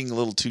 he was being a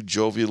little too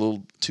jovial, a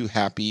little too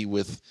happy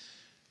with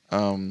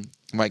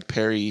Mike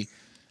Perry.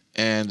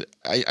 And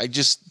I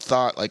just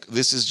thought, like,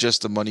 this is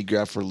just a money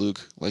grab for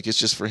Luke. Like, it's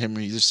just for him.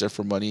 He's just there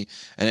for money.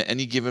 And at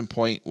any given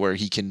point where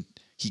he can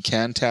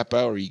tap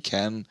out or he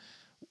can,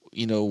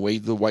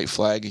 wave the white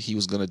flag, he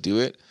was going to do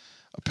it.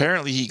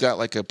 Apparently, he got,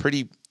 like, a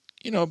pretty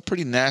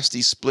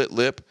nasty split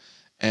lip.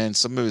 And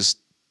some of his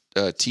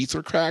teeth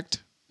were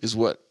cracked is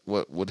what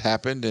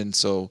happened. And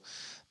so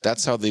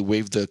that's how they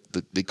waved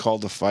they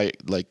called the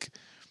fight. Like,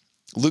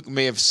 Luke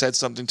may have said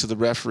something to the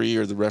referee,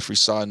 or the referee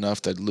saw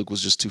enough that Luke was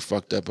just too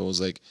fucked up and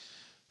was like,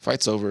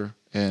 "Fight's over."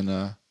 And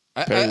I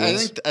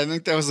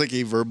think that was like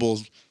a verbal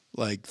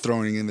like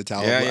throwing in the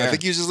towel. Yeah. I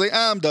think he was just like,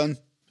 "I'm done."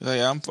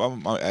 Yeah,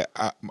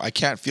 I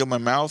can't feel my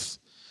mouth.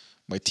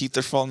 My teeth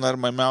are falling out of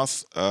my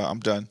mouth. I'm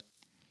done.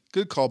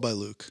 Good call by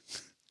Luke.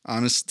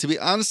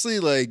 Honestly,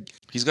 like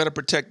he's got to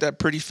protect that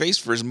pretty face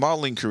for his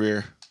modeling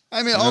career.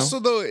 I mean, also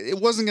though,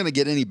 it wasn't going to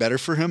get any better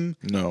for him.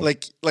 No,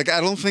 like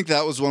I don't think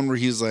that was one where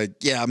he was like,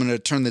 "Yeah, I'm going to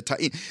turn the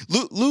tide."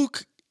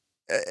 Luke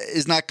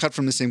is not cut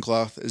from the same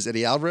cloth as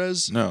Eddie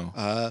Alvarez.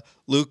 No,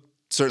 Luke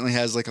certainly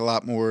has like a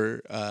lot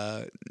more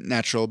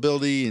natural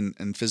ability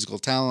and physical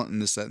talent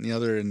and this, that, and the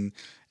other. And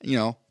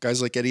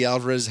guys like Eddie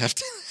Alvarez have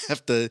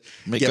to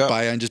get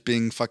by on just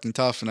being fucking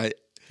tough. And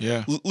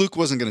Luke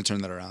wasn't going to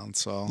turn that around.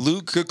 So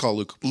good call,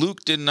 Luke.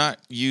 Luke did not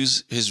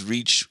use his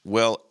reach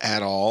well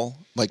at all.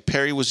 Like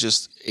Perry was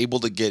just able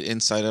to get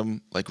inside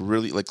him, like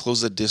really, like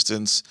close the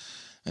distance,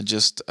 and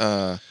just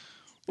Well,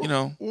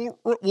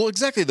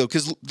 exactly though,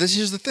 because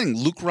here's the thing: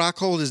 Luke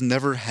Rockhold has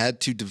never had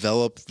to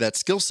develop that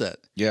skill set.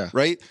 Yeah,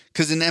 right.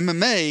 Because in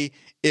MMA,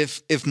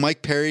 if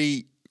Mike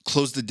Perry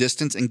closed the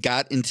distance and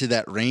got into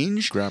that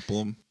range,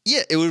 grapple him.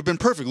 Yeah, it would have been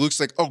perfect. Luke's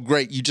like, oh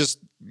great,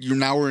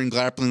 now we're in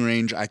grappling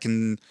range. I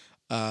can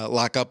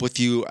lock up with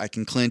you. I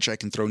can clinch. I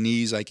can throw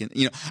knees. I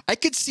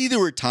could see there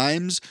were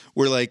times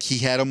where like he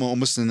had him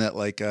almost in that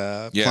like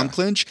plum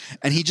clinch,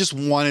 and he just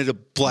wanted to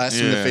blast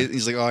him in the face. And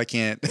he's like, oh, I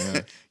can't,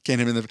 can't hit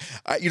him in the.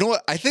 You know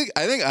what? I think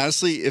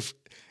honestly, if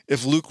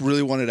Luke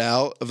really wanted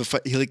out of the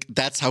fight,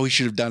 that's how he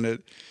should have done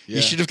it. Yeah.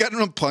 He should have gotten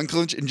him a plum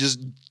clinch and just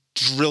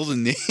drilled a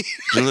knee,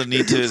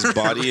 to his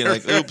body, and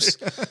like, oops,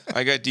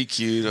 I got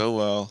DQ'd. Oh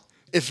well.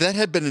 If that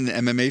had been an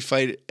MMA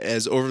fight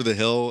as over the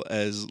hill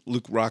as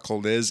Luke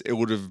Rockhold is, it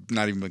would have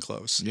not even been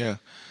close. Yeah,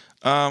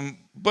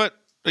 but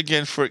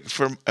again,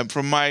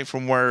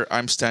 from where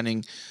I'm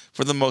standing,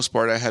 for the most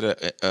part, I had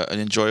an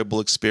enjoyable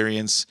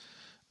experience.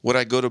 Would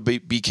I go to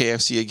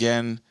BKFC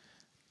again?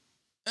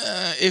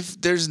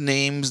 If there's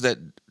names that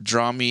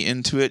draw me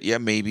into it, yeah,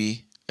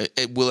 maybe.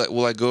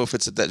 Will I go if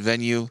it's at that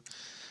venue?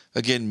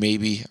 Again,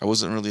 maybe. I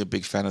wasn't really a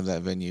big fan of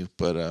that venue,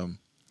 but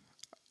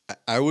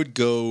I would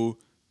go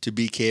to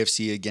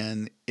BKFC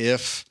again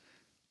if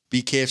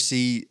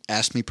BKFC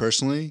asked me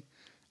personally.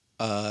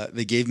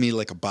 They gave me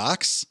like a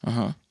box,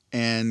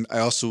 and I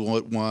also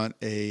want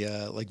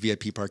a like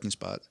VIP parking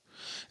spot.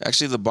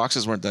 Actually, the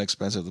boxes weren't that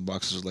expensive. The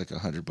boxes were like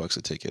 $100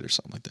 a ticket or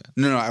something like that.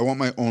 No, I want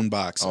my own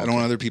box. I don't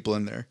want other people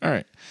in there. All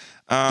right,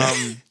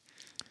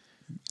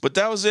 but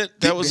that was it.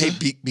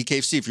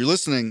 BKFC, if you're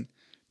listening,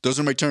 those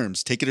are my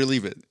terms. Take it or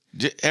leave it.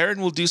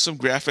 Aaron will do some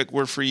graphic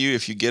work for you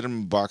if you get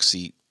him a box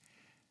seat.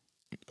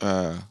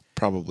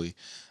 Probably.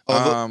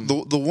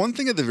 The one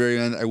thing at the very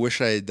end I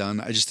wish I had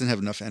done, I just didn't have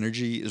enough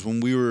energy, is when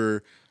we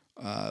were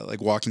like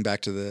walking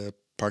back to the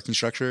parking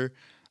structure,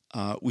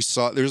 we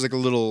saw there was like a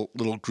little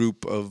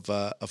group of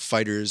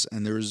fighters,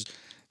 and there was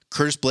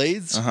Curtis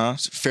Blades,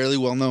 fairly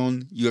well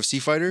known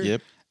UFC fighter.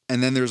 Yep.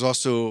 And then there's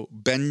also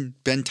Ben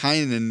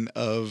Tynan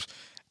of,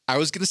 I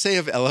was gonna say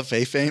of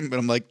LFA fame, but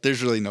I'm like,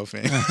 there's really no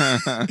fame,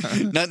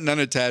 none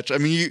attached. I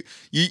mean,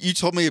 you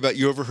told me about,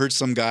 you overheard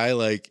some guy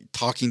like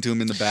talking to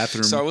him in the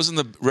bathroom. So I was in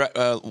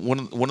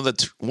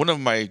the one of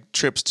my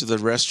trips to the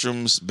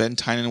restrooms. Ben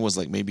Tynan was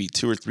like maybe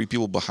 2 or 3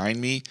 people behind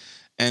me,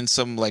 and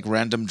some like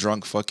random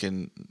drunk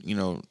fucking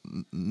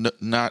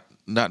not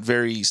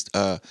very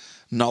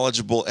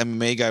knowledgeable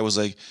MMA guy was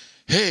like,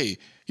 "Hey,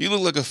 you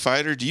look like a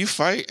fighter. Do you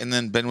fight?" And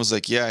then Ben was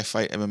like, "Yeah, I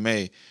fight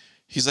MMA."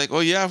 He's like, "Oh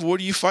yeah, what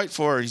do you fight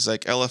for?" He's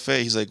like,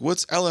 "LFA." He's like,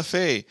 "What's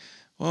LFA?"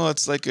 Well,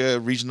 it's like a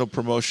regional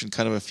promotion,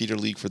 kind of a feeder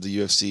league for the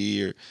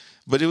UFC.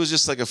 But it was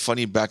just like a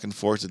funny back and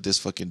forth that this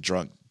fucking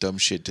drunk, dumb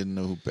shit didn't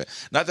know who.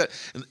 Not that,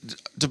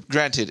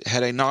 granted,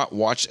 had I not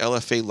watched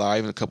LFA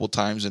live a couple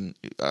times, and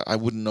I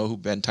wouldn't know who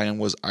Ben Tynan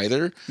was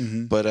either.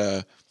 Mm-hmm.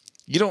 But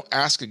you don't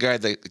ask a guy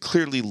that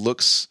clearly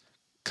looks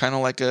kind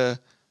of like a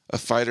a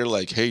fighter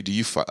like, hey, do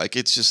you fight? Like,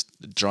 it's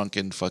just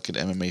drunken fucking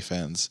MMA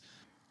fans.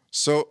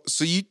 So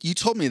you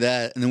told me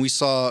that, and then we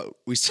saw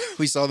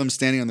them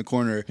standing on the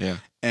corner. Yeah.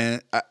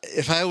 And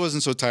if I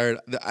wasn't so tired,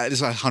 this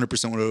is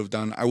 100% what I would have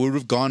done. I would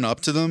have gone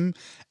up to them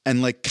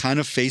and like kind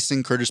of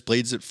facing Curtis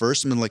Blades at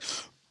first, and been like,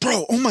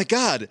 "Bro, oh my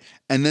god!"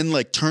 And then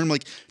like turn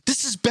like,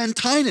 "This is Ben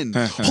Tynan!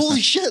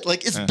 Holy shit!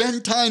 Like it's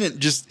Ben Tynan!"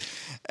 Just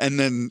and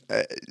then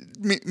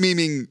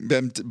memeing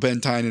Ben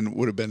Tynan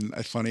would have been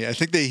funny. I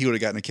think he would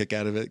have gotten a kick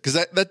out of it because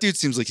that dude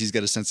seems like he's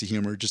got a sense of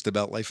humor just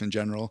about life in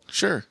general.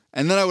 Sure.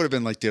 And then I would have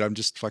been like, "Dude, I'm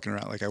just fucking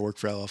around. Like I work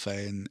for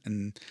LFA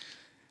and."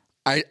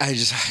 I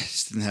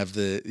just didn't have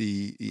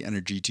the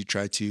energy to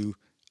try to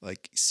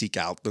like seek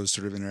out those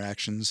sort of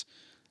interactions.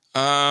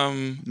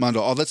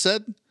 Mondo, all that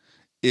said,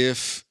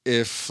 if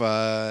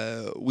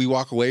we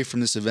walk away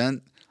from this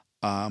event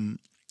and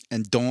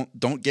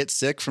don't get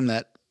sick from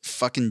that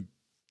fucking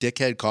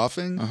dickhead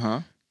coughing,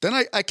 then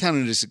I count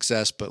it a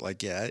success. But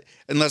like, yeah,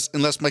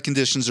 unless my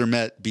conditions are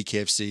met,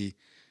 BKFC,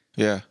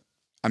 yeah,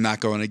 I'm not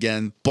going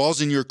again. Ball's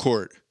in your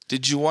court.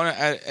 Did you want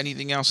to add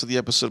anything else to the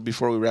episode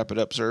before we wrap it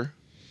up, sir?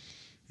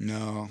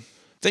 No.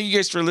 Thank you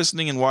guys for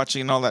listening and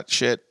watching and all that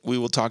shit. We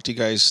will talk to you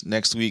guys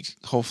next week.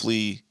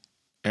 Hopefully,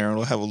 Aaron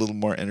will have a little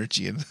more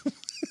energy in him.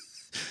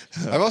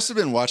 I've also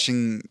been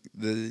watching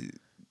the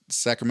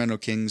Sacramento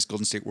Kings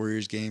Golden State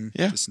Warriors game.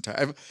 Yeah. This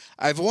entire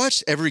I've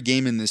watched every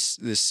game in this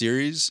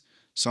series,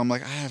 so I'm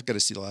like, I've got to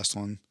see the last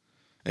one.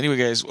 Anyway,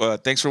 guys,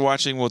 thanks for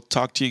watching. We'll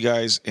talk to you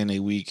guys in a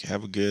week.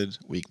 Have a good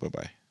week.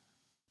 Bye-bye.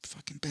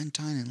 Fucking Ben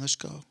Tynan, let's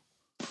go.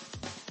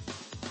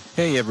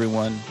 Hey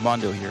everyone,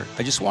 Mondo here.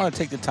 I just want to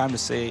take the time to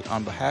say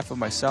on behalf of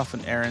myself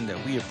and Aaron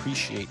that we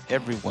appreciate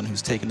everyone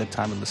who's taken the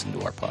time to listen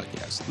to our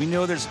podcast. We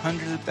know there's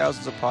hundreds of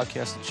thousands of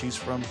podcasts to choose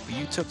from, but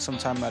you took some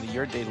time out of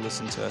your day to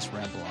listen to us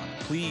ramble on.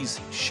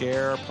 Please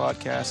share our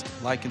podcast,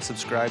 like and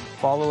subscribe,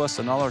 follow us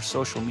on all our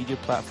social media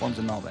platforms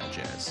and all that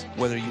jazz.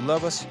 Whether you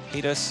love us,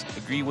 hate us,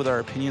 agree with our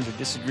opinions or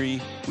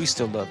disagree, we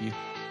still love you.